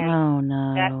 And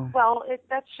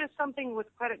that's just something with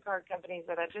credit card companies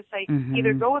that I just say,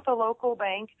 either go with a local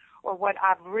bank, or what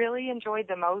I've really enjoyed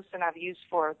the most and I've used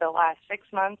for the last 6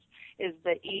 months is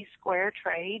the eSquare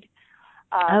Trade.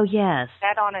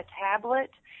 That on a tablet,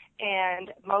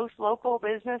 and most local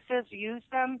businesses use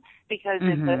them because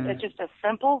it's just a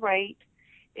simple rate.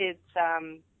 It's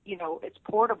it's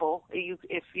portable.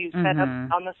 If you set up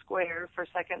on the Square for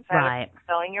Second Saturday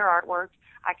selling your artwork,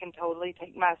 I can totally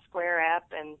take my Square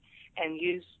app and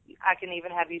use. I can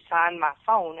even have you sign my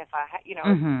phone if I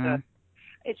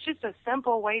it's just a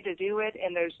simple way to do it,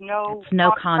 and there's no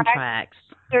contracts.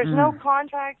 There's no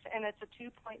contracts, and it's a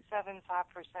 2.75%.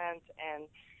 And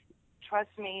trust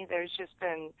me, there's just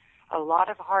been a lot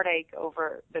of heartache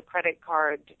over the credit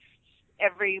card.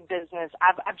 Every business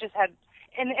I've just had.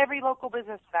 In every local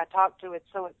business that I talk to, it's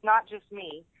not just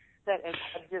me that has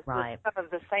just some of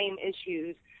the same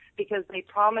issues, because they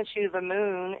promise you the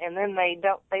moon and then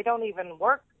they don't even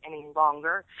work any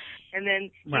longer, and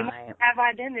then you have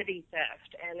identity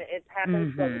theft, and it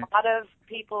happens to a lot of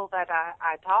people that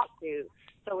I talk to.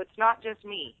 So it's not just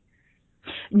me.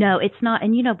 No, it's not.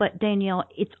 And but Danielle,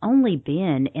 it's only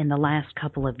been in the last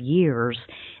couple of years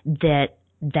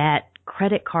that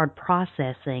credit card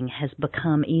processing has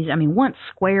become easy. I mean, once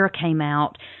Square came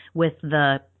out with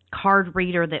the card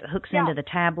reader that hooks into the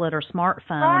tablet or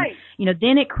smartphone,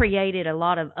 then it created a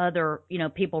lot of other,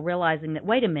 people realizing that,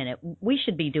 wait a minute, we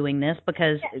should be doing this,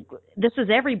 because this is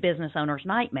every business owner's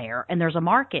nightmare, and there's a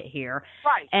market here.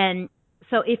 Right. And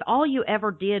so if all you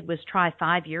ever did was try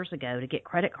 5 years ago to get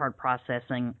credit card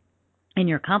processing in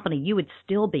your company, you would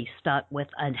still be stuck with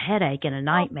a headache and a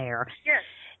nightmare. Yes.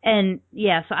 And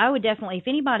so I would definitely, if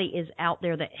anybody is out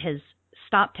there that has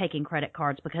stopped taking credit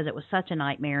cards because it was such a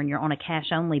nightmare and you're on a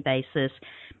cash only basis,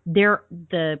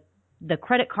 the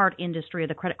credit card industry, or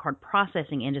the credit card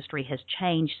processing industry, has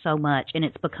changed so much, and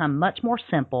it's become much more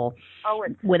simple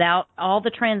without all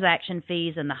the transaction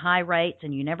fees and the high rates,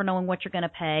 and you never knowing what you're going to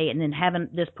pay, and then having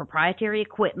this proprietary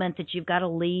equipment that you've got to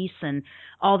lease and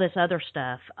all this other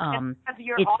stuff. Have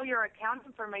all your account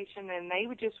information, and they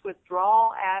would just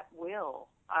withdraw at will.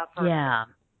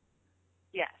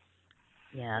 Yes.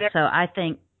 Yeah. So I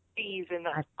think fees in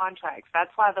the contracts.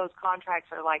 That's why those contracts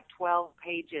are like 12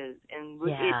 pages, and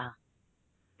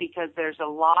because there's a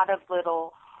lot of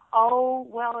little,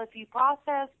 if you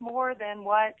process more than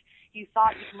what you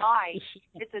thought you might,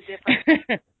 it's a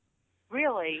different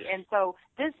really. And so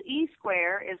this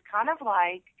eSquare is kind of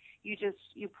like,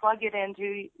 you plug it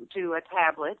into a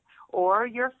tablet or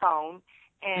your phone,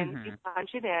 and you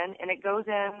punch it in, and it goes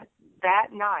in that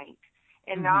night.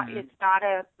 And it's not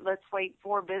let's wait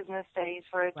 4 business days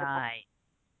for it to. Right.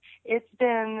 It's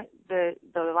been the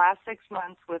last 6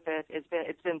 months with it. It's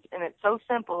been and it's so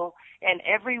simple, and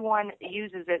everyone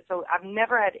uses it. So I've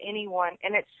never had anyone,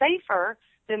 and it's safer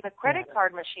than the credit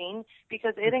card machine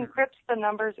because it encrypts the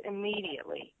numbers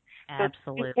immediately.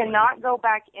 Absolutely. So you cannot go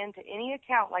back into any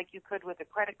account like you could with a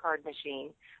credit card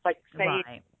machine. Like say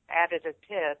you added a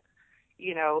tip,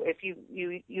 if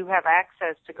you have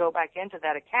access to go back into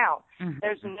that account.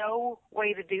 There's no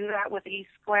way to do that with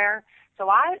eSquare. So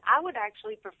I would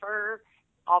actually prefer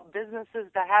all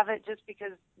businesses to have it just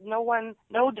because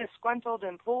no disgruntled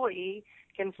employee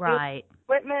can steal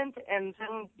equipment. And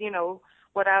then,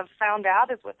 what I've found out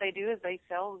is what they do is they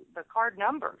sell the card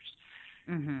numbers.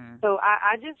 So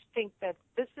I just think that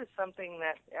this is something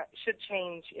that should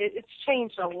change. It's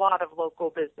changed a lot of local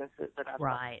businesses that I've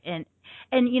and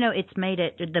it's made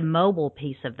it, the mobile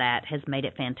piece of that has made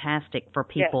it fantastic for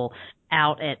people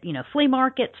out at flea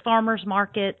markets, farmers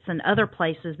markets, and other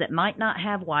places that might not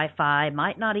have Wi-Fi,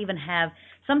 might not even have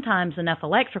sometimes enough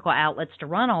electrical outlets to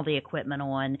run all the equipment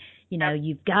on.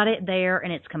 You've got it there,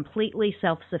 and it's completely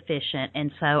self-sufficient.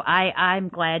 And so I'm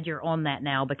glad you're on that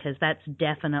now, because that's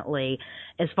definitely,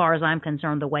 as far as I'm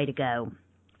concerned, the way to go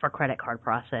for credit card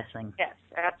processing. Yes,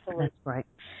 absolutely. That's right.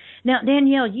 Now,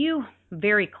 Danielle, you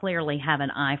very clearly have an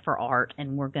eye for art,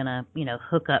 and we're going to,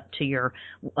 hook up to your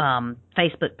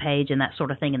Facebook page and that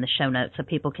sort of thing in the show notes so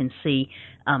people can see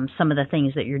some of the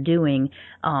things that you're doing.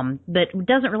 But it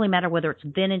doesn't really matter whether it's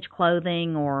vintage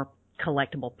clothing or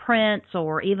collectible prints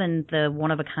or even the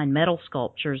one-of-a-kind metal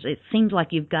sculptures. It seems like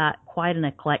you've got quite an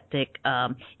eclectic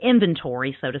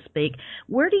inventory, so to speak.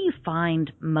 Where do you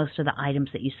find most of the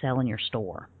items that you sell in your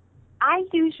store? I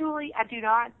do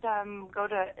not go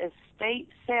to estate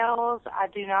sales. I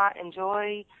do not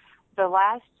enjoy the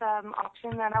last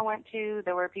auction that I went to.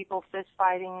 There were people fist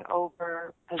fighting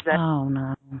over possession. Oh,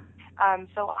 no.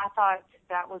 So I thought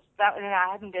that, and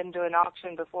I hadn't been to an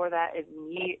auction before that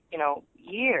in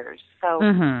years. So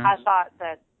I thought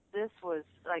that this was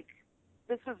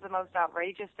the most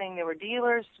outrageous thing. There were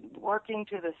dealers working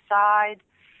to the side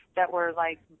that were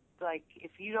like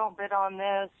if you don't bid on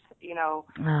this,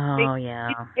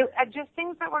 just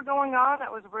things that were going on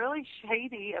that was really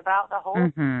shady about the whole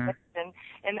situation,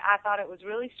 and I thought it was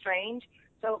really strange.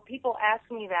 So people ask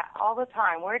me that all the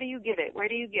time. Where do you get it? Where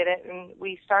do you get it? And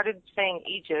we started saying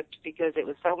Egypt because it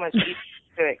was so much easier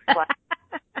to explain.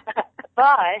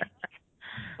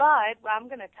 But I'm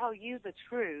going to tell you the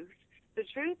truth. The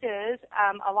truth is,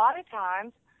 a lot of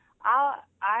times,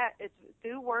 it's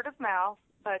through word of mouth.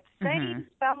 But say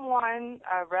someone,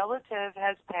 a relative,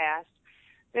 has passed,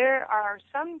 there are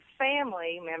some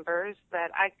family members that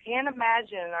I can't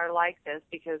imagine are like this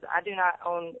because I do not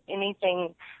own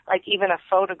anything, like even a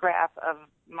photograph of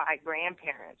my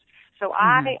grandparents. So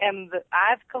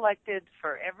I've collected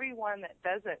for everyone that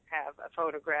doesn't have a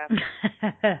photograph.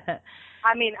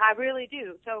 I mean, I really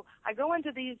do. So I go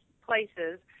into these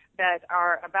places that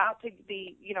are about to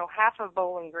be, half of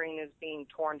Bowling Green is being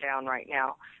torn down right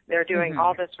now. They're doing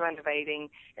all this renovating,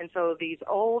 and so these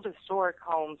old historic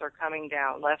homes are coming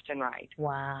down left and right.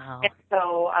 Wow. And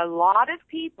so a lot of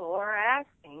people are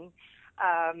asking,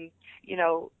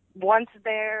 once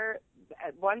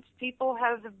people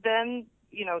have been,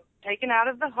 taken out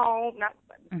of the home, not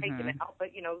taken out, but,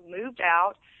 moved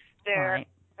out,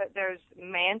 there's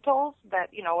mantles that,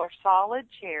 are solid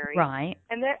cherry. Right.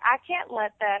 And I can't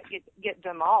let that get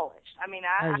demolished. I mean,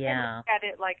 I can look at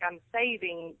it like I'm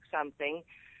saving something,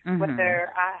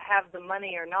 whether I have the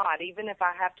money or not, even if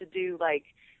I have to do,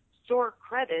 store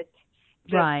credit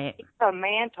to a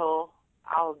mantle,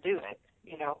 I'll do it.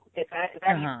 If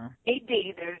that need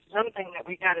be, there's something that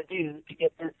we got to do to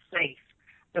get this safe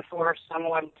before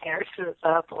someone tears this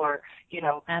up or,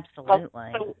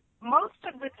 Absolutely. So most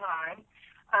of the time,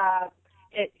 I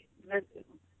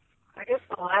guess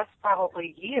the last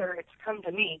probably year, it's come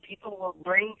to me. People will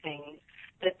bring things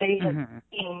that they have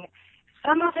seen.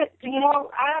 Some of it,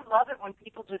 I love it when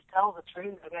people just tell the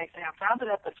truth and they say, I found it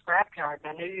at the scrapyard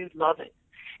and I knew you'd love it.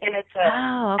 And it's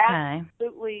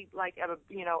absolutely like a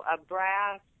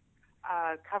brass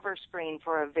cover screen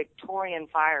for a Victorian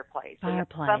fireplace.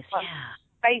 Fireplace,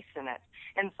 space in it.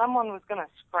 And someone was going to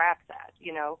scrap that,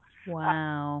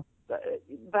 Wow.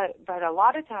 But a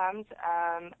lot of times,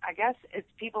 I guess it's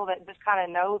people that just kind of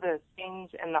know the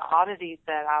things and the oddities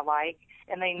that I like,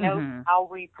 and they know I'll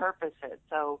repurpose it.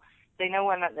 So they know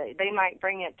when they might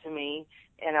bring it to me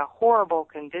in a horrible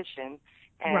condition,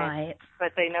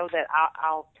 but they know that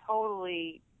I'll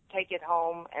totally take it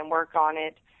home and work on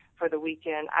it for the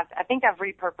weekend. I think I've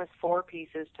repurposed 4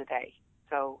 pieces today.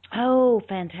 So. Oh,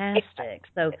 fantastic!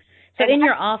 So in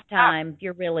your off time,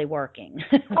 you're really working.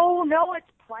 Oh no,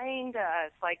 it's playing to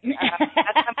us. Like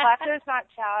I'm glad there's not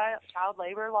child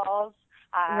labor laws.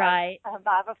 Right. I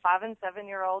have a 5 and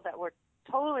 7-year-old that were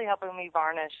totally helping me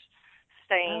varnish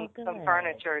stain some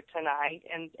furniture tonight,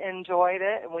 and enjoyed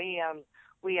it. And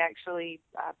we actually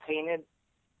painted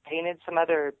some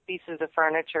other pieces of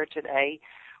furniture today,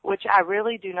 which I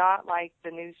really do not like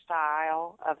the new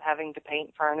style of having to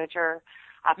paint furniture.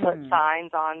 I put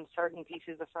signs on certain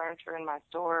pieces of furniture in my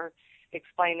store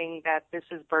explaining that this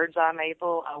is bird's eye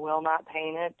maple. I will not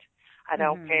paint it. I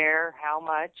don't care how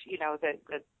much,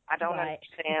 that I don't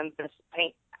understand this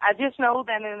paint. I just know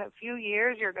that in a few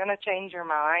years you're going to change your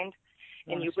mind,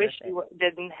 and you wish you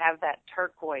didn't have that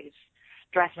turquoise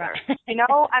dresser. Right.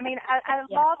 I mean, I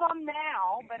love them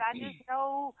now, but I just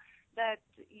know that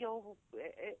you'll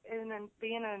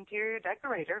be an interior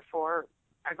decorator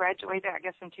I graduated, I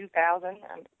guess, in 2000.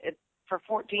 For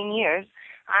 14 years,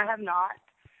 I have not.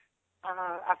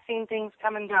 I've seen things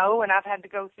come and go, and I've had to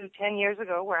go through 10 years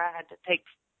ago where I had to take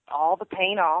all the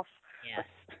paint off. Yes.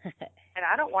 And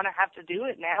I don't want to have to do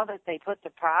it now that they put the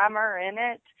primer in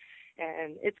it,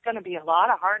 and it's going to be a lot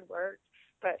of hard work.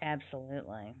 But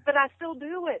absolutely. But I still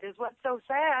do it. Is what's so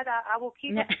sad. I will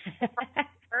keep it,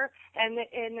 and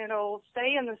it'll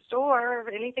stay in the store.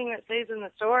 Anything that stays in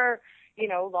the store,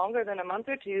 longer than a month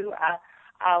or two,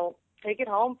 I'll take it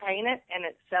home, paint it, and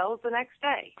it sells the next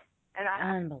day. And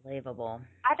unbelievable.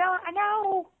 I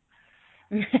know.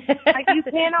 Like you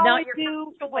can't always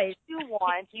do what you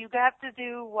want. You have to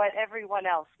do what everyone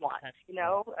else wants.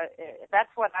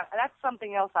 That's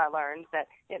something else I learned, that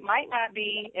it might not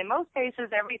be, in most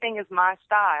cases, everything is my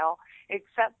style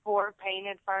except for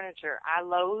painted furniture. I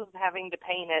loathe having to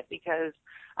paint it because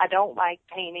I don't like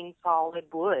painting solid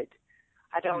wood.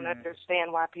 I don't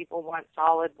understand why people want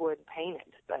solid wood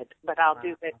painted, but I'll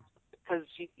do it because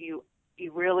you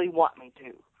really want me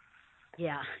to.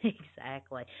 Yeah,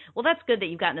 exactly. Well, that's good that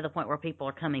you've gotten to the point where people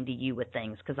are coming to you with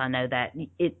things, because I know that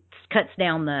it cuts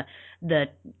down the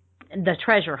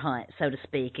treasure hunt, so to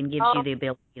speak, and gives you the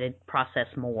ability to process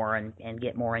more and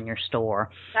get more in your store.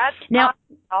 That's not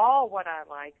all what I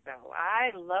like, though.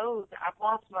 I've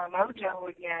lost my mojo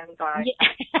again by...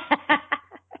 Yeah.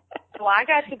 So I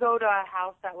got to go to a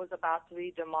house that was about to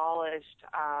be demolished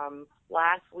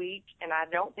last week, and I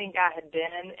don't think I had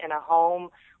been in a home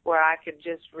where I could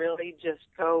really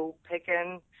go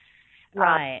picking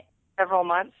several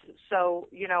months. So,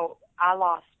 I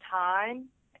lost time.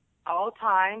 All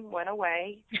time went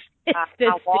away. I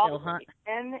walked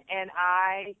in, and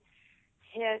I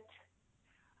hit,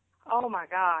 oh, my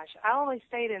gosh, I only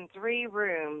stayed in 3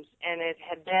 rooms, and it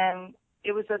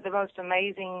was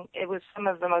some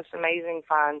of the most amazing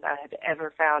finds I had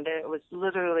ever found. It was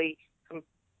literally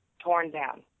torn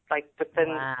down, like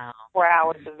within 4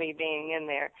 hours of me being in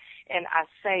there. And I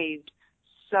saved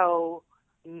so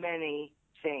many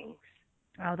things.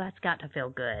 Oh, that's got to feel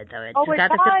good, though. It's got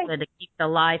to feel good to keep the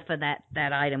life of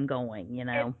that item going,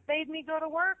 It made me go to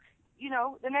work,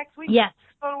 the next week. Yes.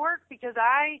 Go to work because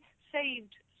I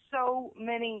saved so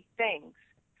many things.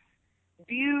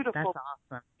 Beautiful. That's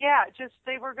awesome. Yeah,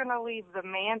 they were going to leave the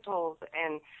mantles,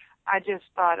 and I just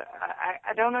thought,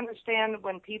 I don't understand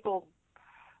when people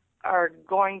are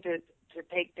going to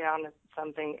take down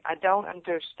something. I don't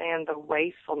understand the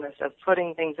wastefulness of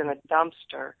putting things in a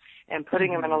dumpster and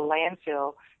putting them in a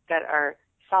landfill that are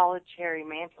solid cherry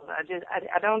mantles.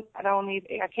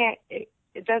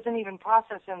 It doesn't even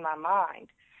process in my mind.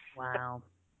 Wow.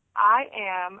 I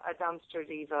am a dumpster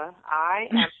diva. I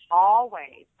am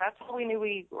always. That's how we knew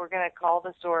we were going to call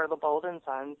the store the Bolden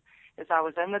Sons, is I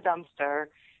was in the dumpster,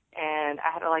 and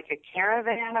I had a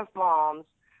caravan of moms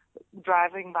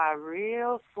driving by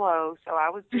real slow. So I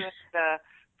was doing the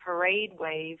parade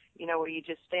wave, where you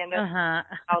just stand up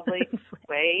proudly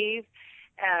wave.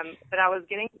 But I was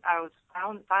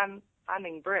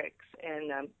finding bricks,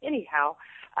 and anyhow,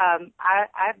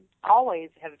 I always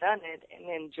have done it and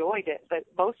enjoyed it. But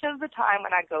most of the time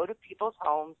when I go to people's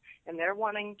homes and they're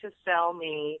wanting to sell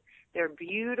me their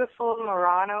beautiful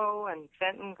Murano and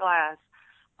Fenton glass,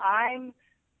 I'm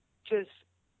just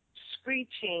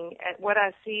screeching at what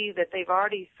I see that they've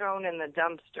already thrown in the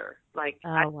dumpster.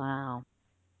 Wow.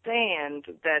 Stand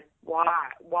that why?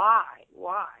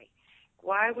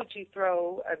 Why would you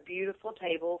throw a beautiful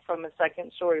table from a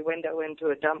second-story window into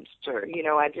a dumpster?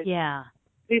 Yeah.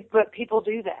 But people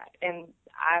do that, and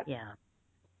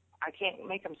I can't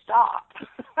make them stop.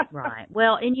 Right.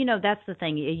 Well, and that's the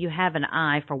thing. You have an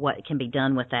eye for what can be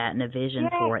done with that and a vision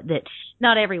for it that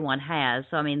not everyone has.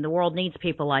 So, I mean, the world needs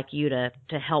people like you to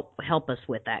help us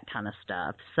with that kind of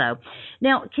stuff. So,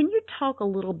 now, can you talk a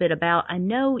little bit about, I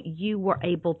know you were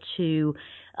able to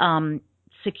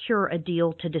secure a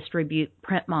deal to distribute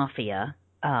Print Mafia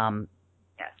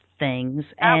Yes. things,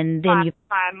 and then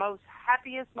my most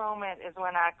happiest moment is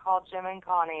when I called Jim and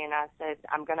Connie and I said,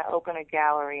 I'm going to open a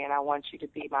gallery and I want you to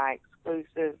be my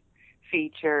exclusive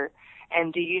feature.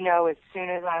 And do you know, as soon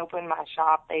as I opened my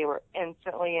shop, they were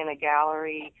instantly in a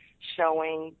gallery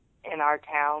showing in our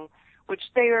town, which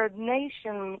they are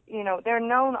nation, they're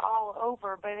known all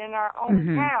over, but in our own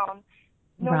town,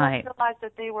 no one realized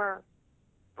that they were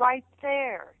right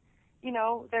there.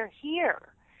 They're here.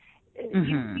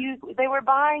 They were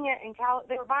buying it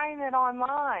they were buying it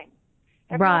online.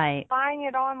 Everyone's buying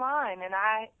it online, and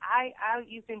I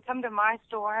you can come to my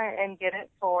store and get it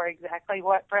for exactly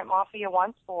what Print Mafia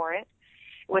wants for it,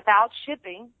 without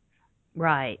shipping.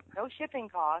 Right. No shipping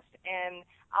cost, and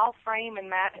I'll frame and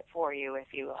mat it for you if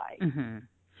you like. Mm-hmm.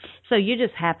 So you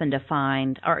just happen to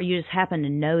find, or you just happen to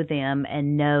know them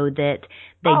and know that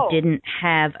they didn't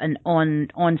have an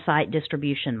on-site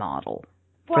distribution model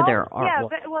for their artwork.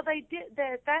 Yeah, they did.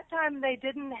 At that time, they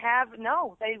didn't have.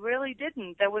 No, they really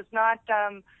didn't. There was not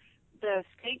the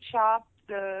skate shop.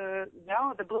 The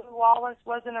Blue Wallace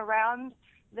wasn't around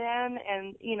then,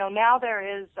 and now there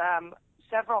is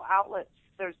several outlets.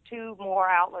 There's 2 more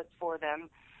outlets for them,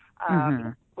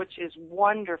 which is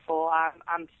wonderful.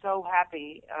 I'm so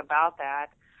happy about that.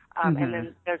 And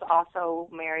then there's also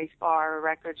Mary Spar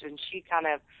Records, and she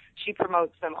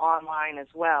promotes them online as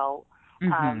well.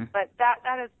 But that's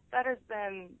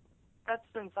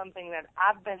been something that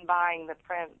I've been buying the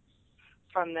prints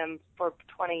from them for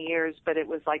 20 years, but it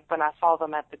was like when I saw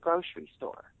them at the grocery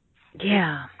store.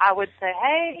 Yeah. I would say,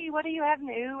 hey, what do you have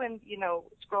new? And,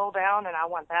 scroll down, and I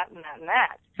want that and that and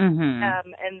that.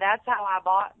 And that's how I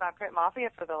bought my Print Mafia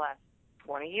for the last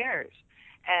 20 years.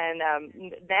 And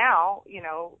now,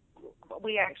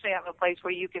 we actually have a place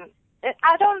where you can.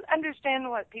 I don't understand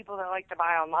what people that like to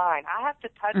buy online. I have to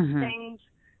touch things,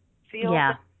 feel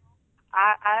things.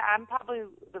 I'm probably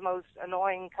the most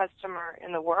annoying customer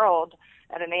in the world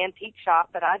at an antique shop,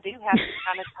 but I do have to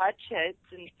kind of touch it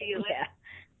and feel it.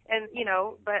 And,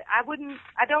 but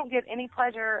I don't get any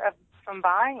pleasure from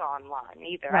buying online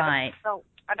either. Right.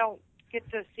 I don't get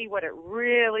to see what it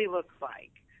really looks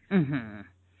like.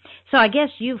 So I guess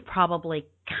you've probably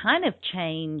kind of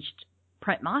changed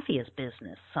Print Mafia's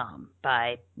business some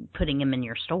by putting them in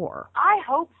your store. I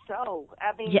hope so.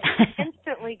 I mean,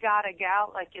 instantly got a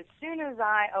gal, like as soon as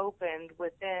I opened,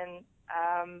 within,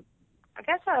 I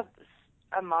guess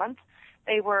a month,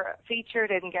 they were featured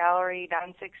in Gallery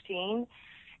 916,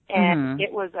 and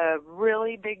it was a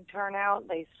really big turnout.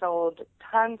 They sold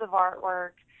tons of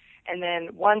artwork, and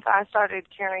then once I started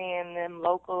carrying them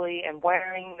locally and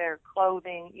wearing their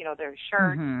clothing, their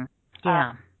shirts,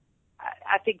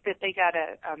 I think that they got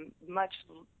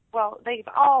they've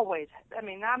always,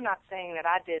 I'm not saying that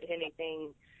I did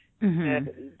anything.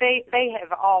 They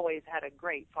have always had a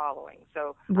great following.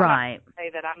 So I'm not say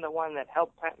that I'm the one that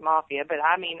helped Print Mafia, but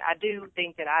I do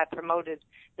think that I promoted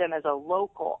them as a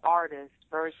local artist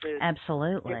versus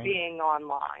being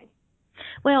online.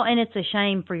 Well, and it's a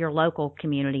shame for your local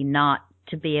community not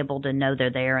to be able to know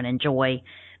they're there and enjoy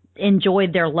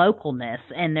their localness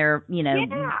and their,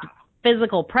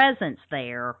 physical presence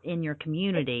there in your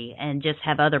community, and just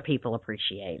have other people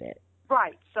appreciate it.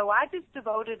 Right. So I just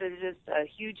devoted just a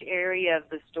huge area of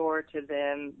the store to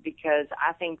them because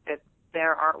I think that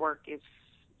their artwork is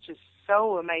just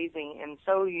so amazing and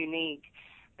so unique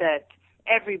that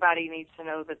everybody needs to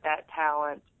know that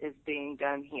talent is being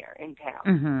done here in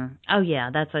town. Oh, yeah,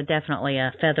 that's definitely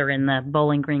a feather in the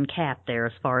Bowling Green cap there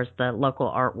as far as the local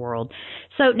art world.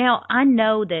 So now I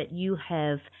know that you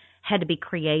have had to be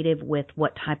creative with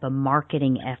what type of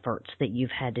marketing efforts that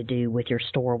you've had to do with your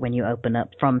store when you open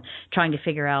up, from trying to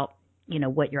figure out,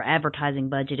 what your advertising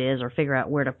budget is or figure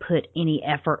out where to put any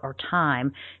effort or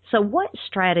time. So what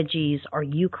strategies are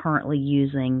you currently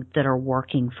using that are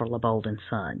working for LeBold &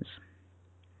 Sons?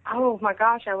 Oh, my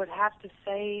gosh, I would have to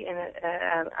say, and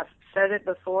I've said it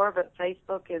before, but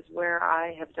Facebook is where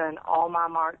I have done all my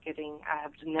marketing. I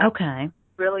have never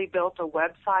really built a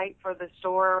website for the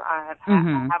store. I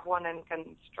have one in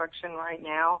construction right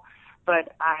now,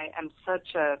 but I am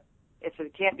if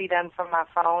it can't be done from my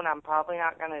phone, I'm probably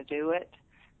not going to do it.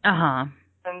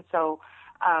 And so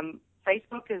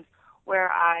Facebook is where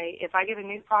if I get a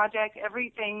new project,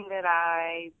 everything that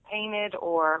I painted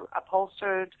or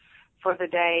upholstered for the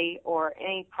day or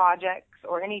any projects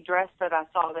or any dress that I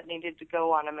saw that needed to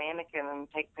go on a mannequin and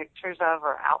take pictures of,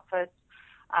 or outfits.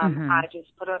 I just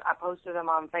I posted them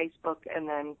on Facebook, and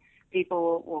then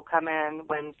people will come in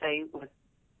Wednesday with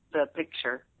the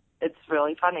picture. It's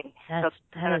really funny. That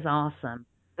is awesome.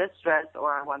 This dress,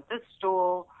 or I want this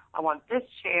stool, I want this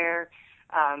chair,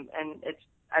 and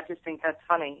I just think that's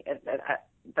funny.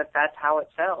 But that's how it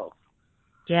sells.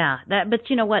 Yeah, but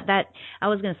you know what? I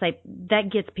was going to say that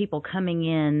gets people coming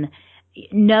in.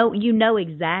 You know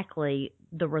exactly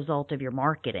the result of your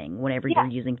marketing whenever you're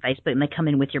using Facebook, and they come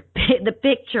in with the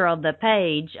picture of the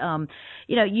page.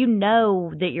 You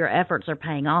know that your efforts are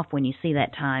paying off when you see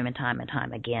that time and time and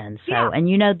time again. So, and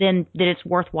you know then that it's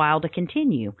worthwhile to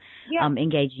continue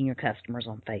engaging your customers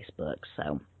on Facebook.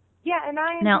 So, and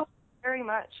I enjoy it very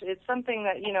much. It's something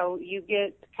that you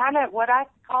get kind of what I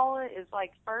call it is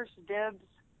like first dibs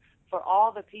for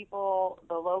all the people,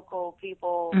 the local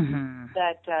people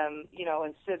that,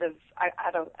 instead of,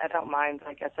 I don't mind,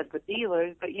 like I said, with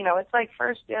dealers, but, it's like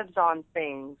first dibs on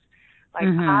things. Like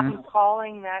I'm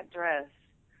calling that dress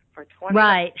for $20.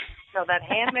 Right. So that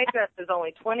handmade dress is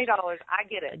only $20. I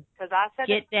get it. Because I said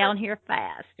get down here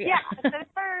fast. Yeah, I said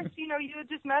first, you would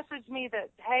just message me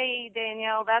that, hey,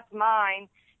 Danielle, that's mine.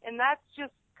 And that's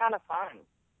just kind of fun.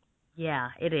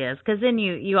 Yeah, it is. Because then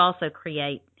you also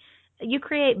create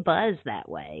buzz that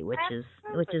way, which is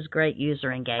great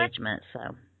user engagement.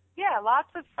 So lots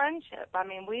of friendship. I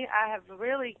mean, I have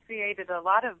really created a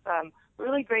lot of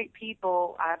really great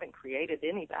people. I haven't created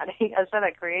anybody. I said I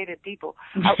created people.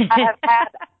 I have had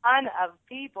a ton of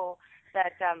people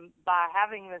that by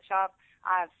having the shop,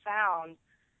 I've found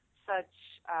such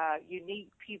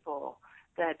unique people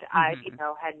that I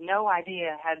had no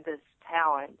idea had this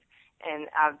talent, and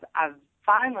I've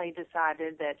finally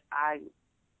decided that I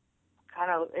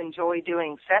kind of enjoy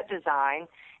doing set design,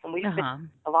 and we've been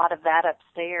a lot of that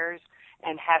upstairs,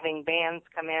 and having bands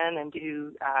come in and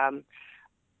do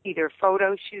either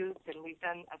photo shoots, and we've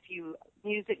done a few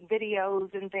music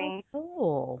videos and things. Oh,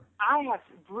 cool. I have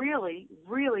really,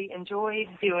 really enjoyed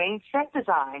doing set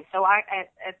design. So at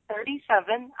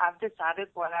 37, I've decided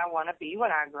what I want to be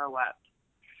when I grow up.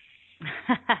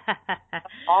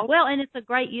 Well, and it's a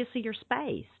great use of your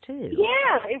space too.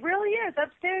 Yeah, it really is.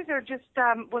 Upstairs there just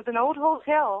was an old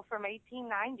hotel from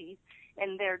 1890s,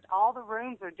 and all the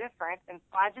rooms are different, and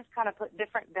so I just kind of put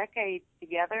different decades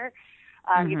together.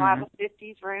 I have a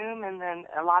 50s room and then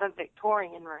a lot of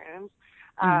Victorian rooms.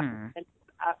 And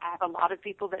I have a lot of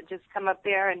people that just come up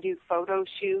there and do photo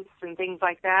shoots and things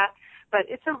like that. But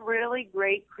it's a really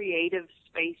great creative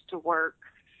space to work.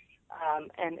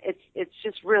 And it's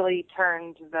just really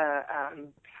turned all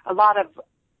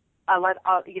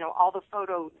the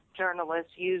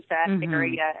photojournalists use that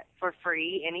area for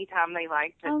free anytime they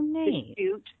like to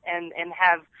shoot and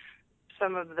have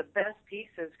some of the best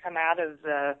pieces come out of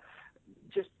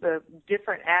just the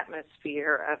different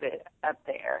atmosphere of it up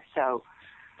there. So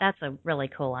that's a really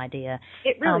cool idea.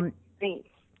 It really neat.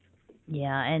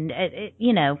 Yeah, and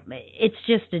it's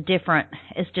just a different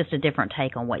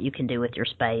take on what you can do with your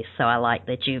space. So I like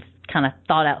that you've kind of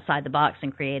thought outside the box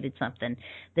and created something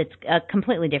that's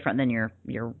completely different than your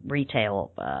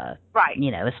retail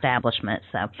establishment.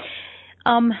 So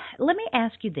let me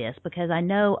ask you this, because I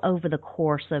know over the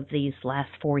course of these last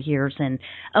 4 years in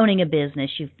owning a business,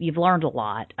 you've learned a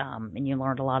lot, and you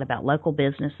learned a lot about local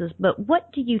businesses. But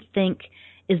what do you think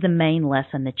is the main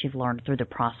lesson that you've learned through the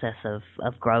process of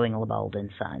growing LeBold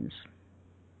 & Sons?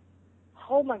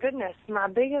 Oh, my goodness. My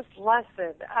biggest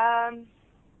lesson.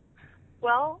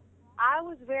 Well, I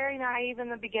was very naive in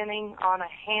the beginning on a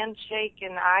handshake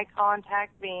and eye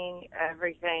contact being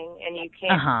everything, and you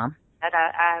can't. And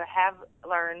I have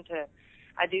learned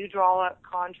I do draw up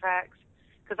contracts,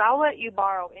 because I'll let you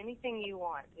borrow anything you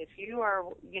want. If you are,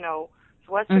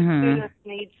 Western students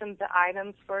need some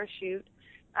items for a shoot,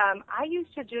 I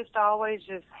used to just always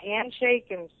just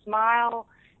handshake and smile,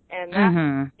 and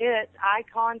that's it, eye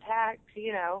contact,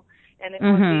 and it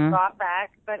would be brought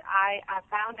back. But I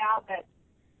found out that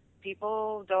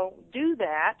people don't do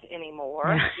that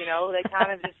anymore. They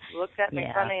kind of just looked at me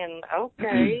funny and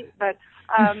okay. But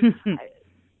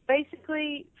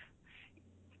basically,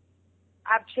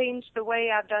 I've changed the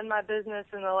way I've done my business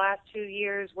in the last 2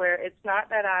 years, where it's not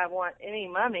that I want any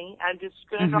money. I'm just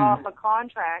going to draw up a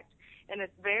contract. And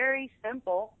it's very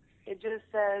simple. It just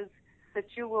says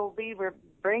that you will be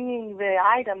bringing the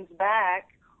items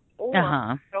back, or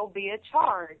there'll be a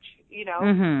charge.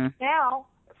 Now,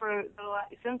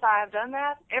 since I have done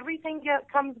that, everything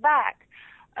comes back.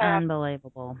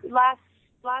 Unbelievable. Last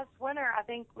winter, I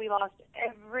think we lost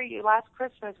last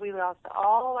Christmas we lost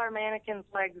all our mannequins'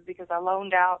 legs because I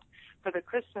loaned out for the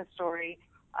Christmas story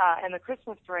and the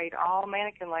Christmas parade all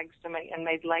mannequin legs to make, and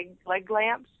made leg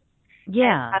lamps.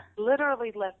 Yeah. And I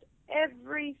literally left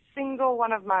every single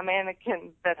one of my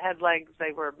mannequins that had legs.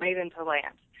 They were made into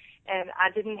lamps, and I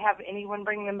didn't have anyone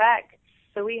bring them back.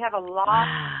 So we have a lot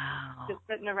just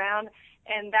sitting around,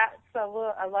 and that's a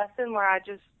lesson where I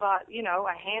just thought,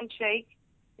 a handshake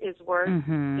is worth,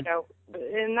 and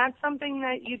that's something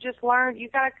that you just learn. You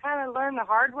got to kind of learn the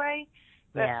hard way.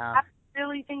 But Yeah. I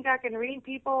really think I can read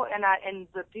people, and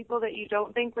the people that you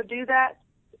don't think would do that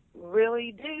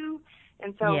really do.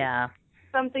 And so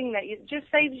something that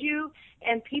just saves you,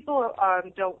 and people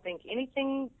don't think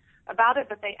anything about it,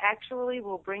 but they actually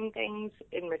will bring things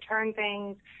and return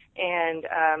things, and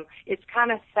it's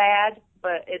kind of sad,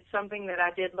 but it's something that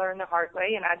I did learn the hard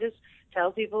way, and I just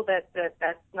tell people that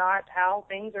that's not how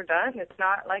things are done. It's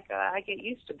not like it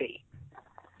used to be.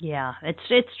 Yeah,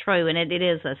 it's true, and it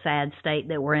is a sad state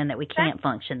that we're in, that we can't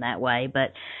function that way,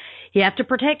 but you have to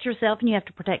protect yourself and you have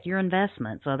to protect your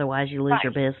investments, otherwise you lose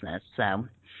your business. So,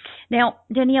 now,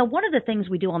 Danielle, one of the things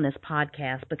we do on this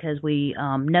podcast, because we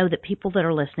know that people that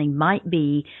are listening might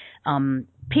be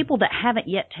people that haven't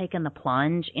yet taken the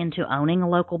plunge into owning a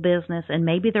local business, and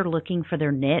maybe they're looking for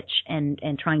their niche and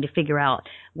trying to figure out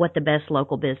what the best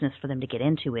local business for them to get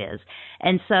into is.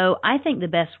 And so I think the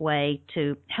best way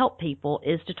to help people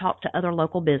is to talk to other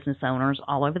local business owners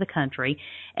all over the country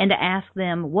and to ask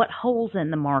them what holes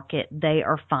in the market they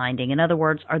are finding. In other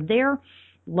words, are there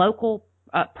local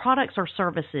products or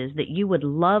services that you would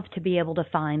love to be able to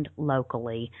find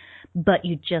locally, but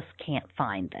you just can't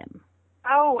find them?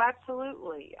 Oh,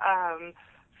 absolutely.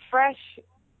 Fresh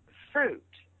fruit,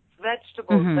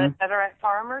 vegetables that are at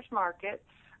farmers market.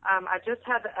 I just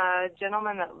had a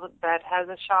gentleman that has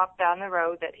a shop down the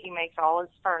road that he makes all his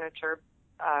furniture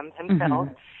himself,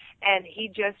 and he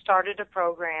just started a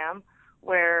program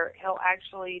where he'll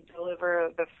actually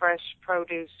deliver the fresh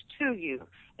produce to you,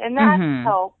 and that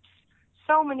helps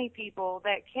so many people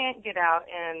that can't get out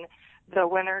in the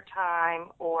winter time,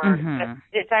 or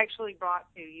it's actually brought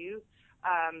to you.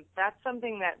 That's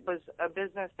something that was a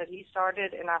business that he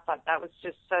started, and I thought that was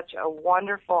just such a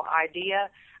wonderful idea.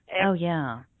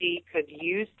 He could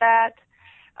use that,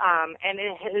 and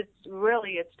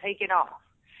it's taken off.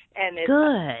 And it's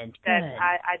good.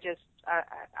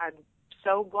 I'm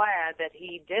so glad that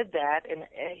he did that, and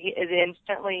it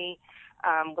instantly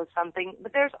was something.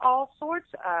 But there's all sorts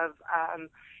of,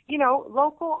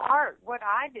 local art. What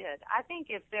I did, I think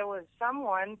if there was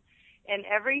someone in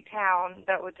every town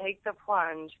that would take the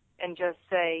plunge and just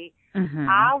say,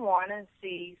 I want to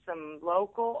see some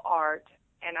local art,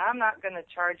 and I'm not going to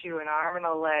charge you an arm and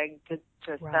a leg to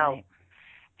sell.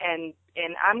 And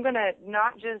I'm going to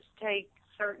not just take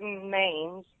certain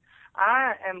names.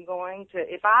 I am going to,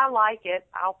 if I like it,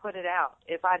 I'll put it out.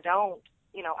 If I don't,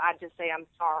 I just say I'm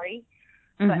sorry.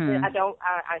 But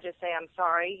I just say I'm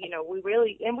sorry. We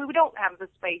don't have the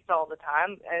space all the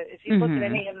time. If you look at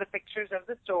any of the pictures of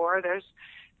the store, there's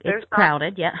it's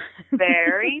crowded,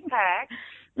 very packed.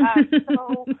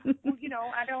 So,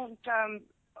 I don't,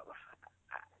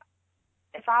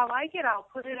 if I like it, I'll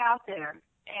put it out there.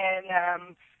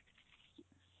 And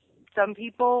some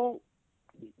people,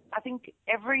 I think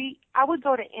I would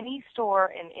go to any store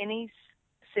in any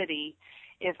city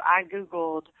if I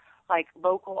Googled like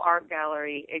local art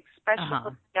gallery,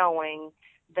 especially knowing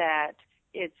that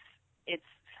it's,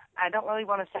 I don't really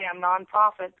want to say I'm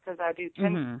nonprofit because I do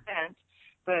 10%,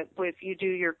 but if you do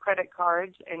your credit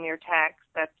cards and your tax,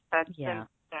 that's 10%.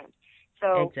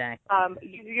 So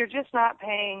you're just not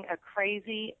paying a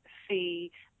crazy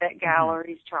fee that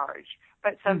galleries charge.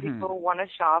 But some people want to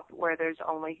shop where there's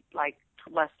only like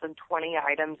less than 20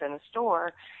 items in a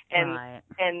store, and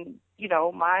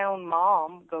my own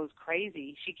mom goes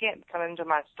crazy. She can't come into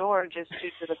my store just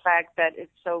due to the fact that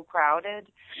it's so crowded.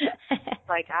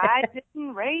 Like, I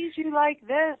didn't raise you like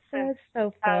this. That's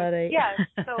so funny.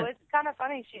 So it's kind of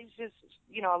funny. She's just,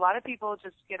 a lot of people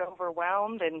just get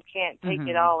overwhelmed and can't take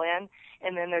it all in,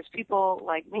 and then there's people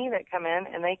like me that come in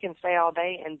and they can stay all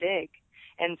day and dig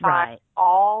and find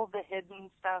all the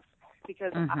hidden stuff,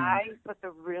 because I put the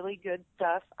really good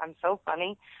stuff. I'm so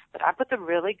funny, but I put the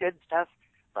really good stuff,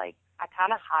 like, I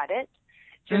kind of hide it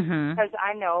just because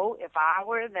I know if I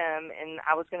were them and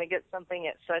I was going to get something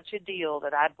at such a deal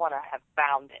that I'd want to have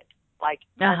found it. Like,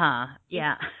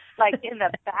 like in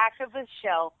the back of a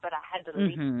shelf, but I had to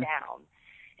reach down.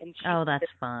 And she that's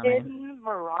funny. Hidden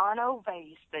Murano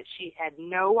vase that she had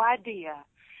no idea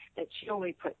that she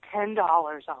only put $10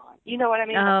 on. You know what I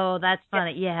mean? Oh, that's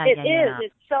funny. It is.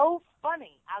 It's so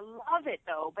funny. I love it,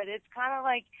 though, but it's kind of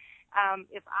like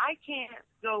if I can't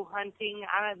go hunting,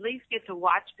 I at least get to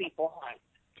watch people hunt.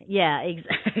 Yeah,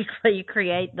 exactly. You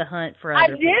create the hunt for I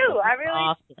other people. do. I really,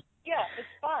 Awesome. yeah, it's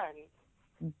fun.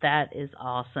 That is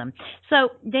awesome. So,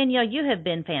 Danielle, you have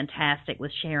been fantastic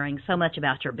with sharing so much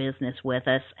about your business with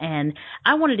us, and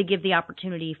I wanted to give the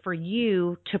opportunity for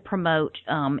you to promote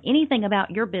anything about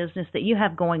your business that you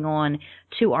have going on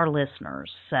to our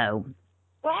listeners. So,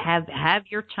 Well, have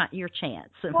your chance.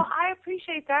 well, I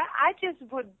appreciate that. I just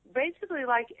would basically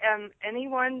like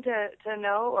anyone to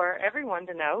know, or everyone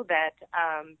to know, that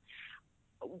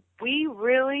we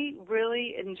really,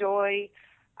 really enjoy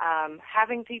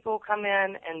having people come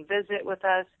in and visit with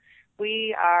us.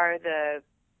 We are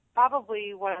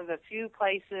probably one of the few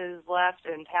places left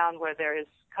in town where there is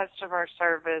customer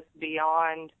service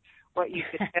beyond what you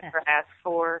could ever ask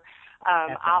for.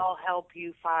 I'll help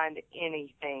you find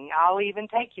anything. I'll even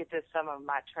take you to some of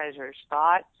my treasure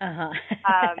spots. And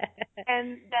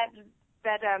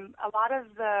that a lot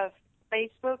of the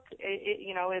Facebook,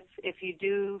 if you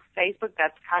do Facebook,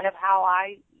 that's kind of how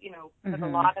I, put a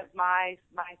lot of my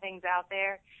things out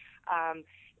there.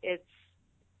 It's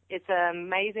an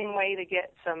amazing way to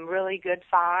get some really good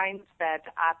finds that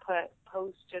I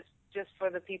post just for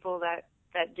the people that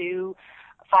do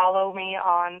follow me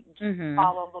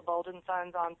follow the Bolden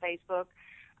Sons on Facebook.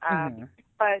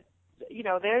 But,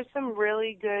 there's some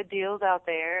really good deals out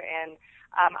there, and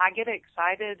I get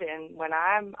excited, and when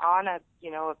I'm on a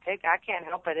pick, I can't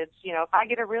help it. It's, if I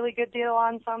get a really good deal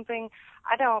on something,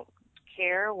 I don't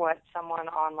care what someone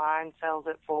online sells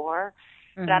it for.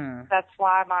 That's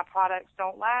why my products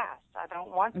don't last. I don't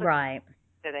want them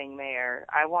sitting there.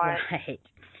 I want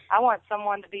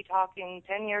someone to be talking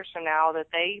 10 years from now that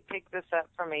they picked this up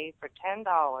for me for $10,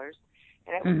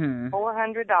 and it was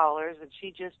 $400, and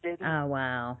she just didn't. Oh,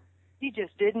 wow. She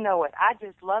just didn't know it. I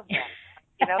just love that.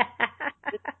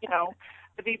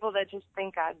 The people that just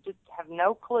think I just have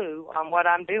no clue on what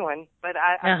I'm doing, but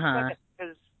I took it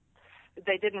because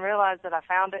they didn't realize that I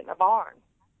found it in a barn.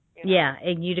 Yeah,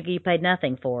 and you paid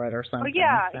nothing for it or something. Well,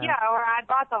 yeah, or I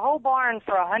bought the whole barn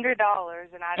for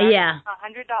 $100, and I got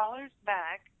 $100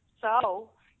 back. So,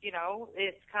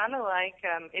 it's kind of like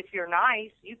if you're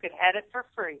nice, you could have it for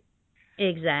free.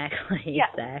 Exactly. Yeah.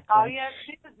 Exactly. All you have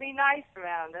to do is be nice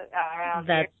around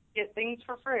here. Get things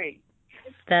for free.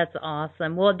 That's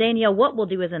awesome. Well, Danielle, what we'll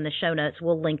do is in the show notes,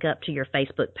 we'll link up to your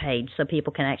Facebook page so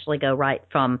people can actually go right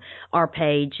from our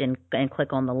page and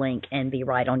click on the link and be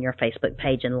right on your Facebook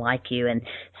page and like you and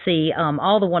see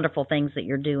all the wonderful things that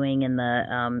you're doing and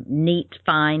the neat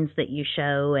finds that you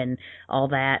show and all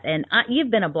that. And you've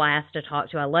been a blast to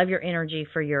talk to. I love your energy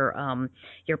for your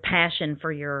passion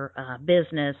for your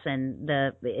business, and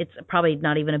it's probably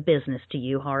not even a business to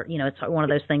you, it's one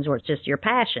of those things where it's just your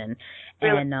passion.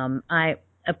 Really? And I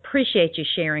appreciate you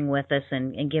sharing with us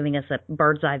and giving us a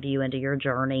bird's eye view into your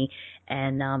journey.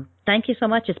 And thank you so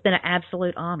much. It's been an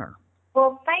absolute honor.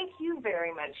 Well, thank you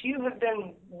very much. You have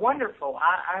been wonderful.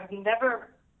 I've never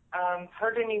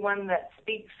heard anyone that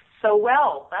speaks so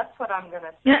well. That's what I'm going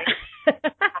to say.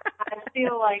 I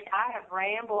feel like I have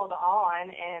rambled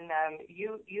on, and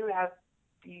you've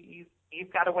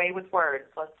got a way with words.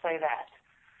 Let's say that.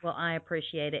 Well, I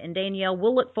appreciate it. And Danielle,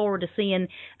 we'll look forward to seeing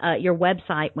your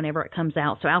website whenever it comes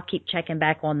out. So I'll keep checking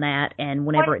back on that, and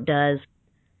whenever it does,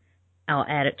 I'll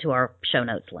add it to our show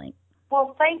notes link.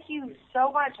 Well, thank you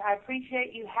so much. I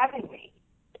appreciate you having me.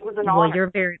 It was an honor. Well,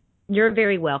 you're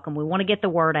very welcome. We want to get the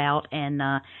word out, and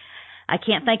I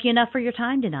can't thank you enough for your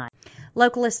time tonight.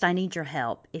 Localist, I need your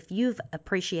help. If you've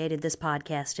appreciated this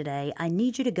podcast today, I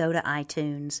need you to go to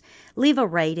iTunes, leave a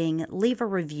rating, leave a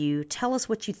review, tell us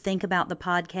what you think about the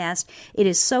podcast. It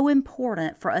is so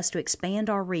important for us to expand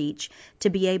our reach to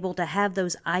be able to have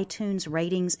those iTunes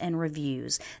ratings and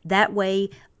reviews. That way,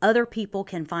 other people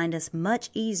can find us much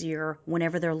easier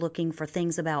whenever they're looking for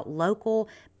things about local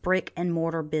brick and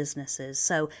mortar businesses.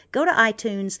 So go to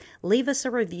iTunes, leave us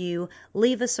a review,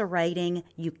 leave us a rating.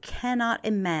 You cannot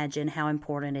imagine how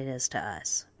important it is to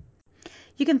us.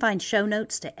 You can find show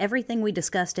notes to everything we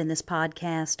discussed in this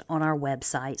podcast on our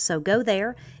website. So go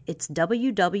there. It's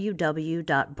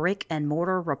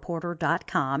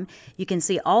www.brickandmortarreporter.com. You can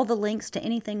see all the links to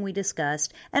anything we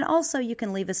discussed, and also you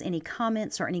can leave us any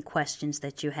comments or any questions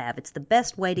that you have. It's the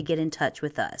best way to get in touch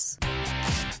with us.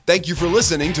 Thank you for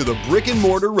listening to the Brick and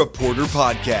Mortar Reporter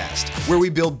Podcast, where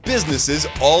we build businesses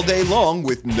all day long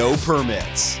with no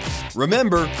permits.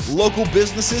 Remember, local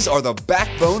businesses are the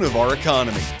backbone of our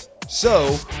economy.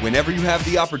 So, whenever you have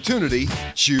the opportunity,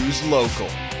 choose local.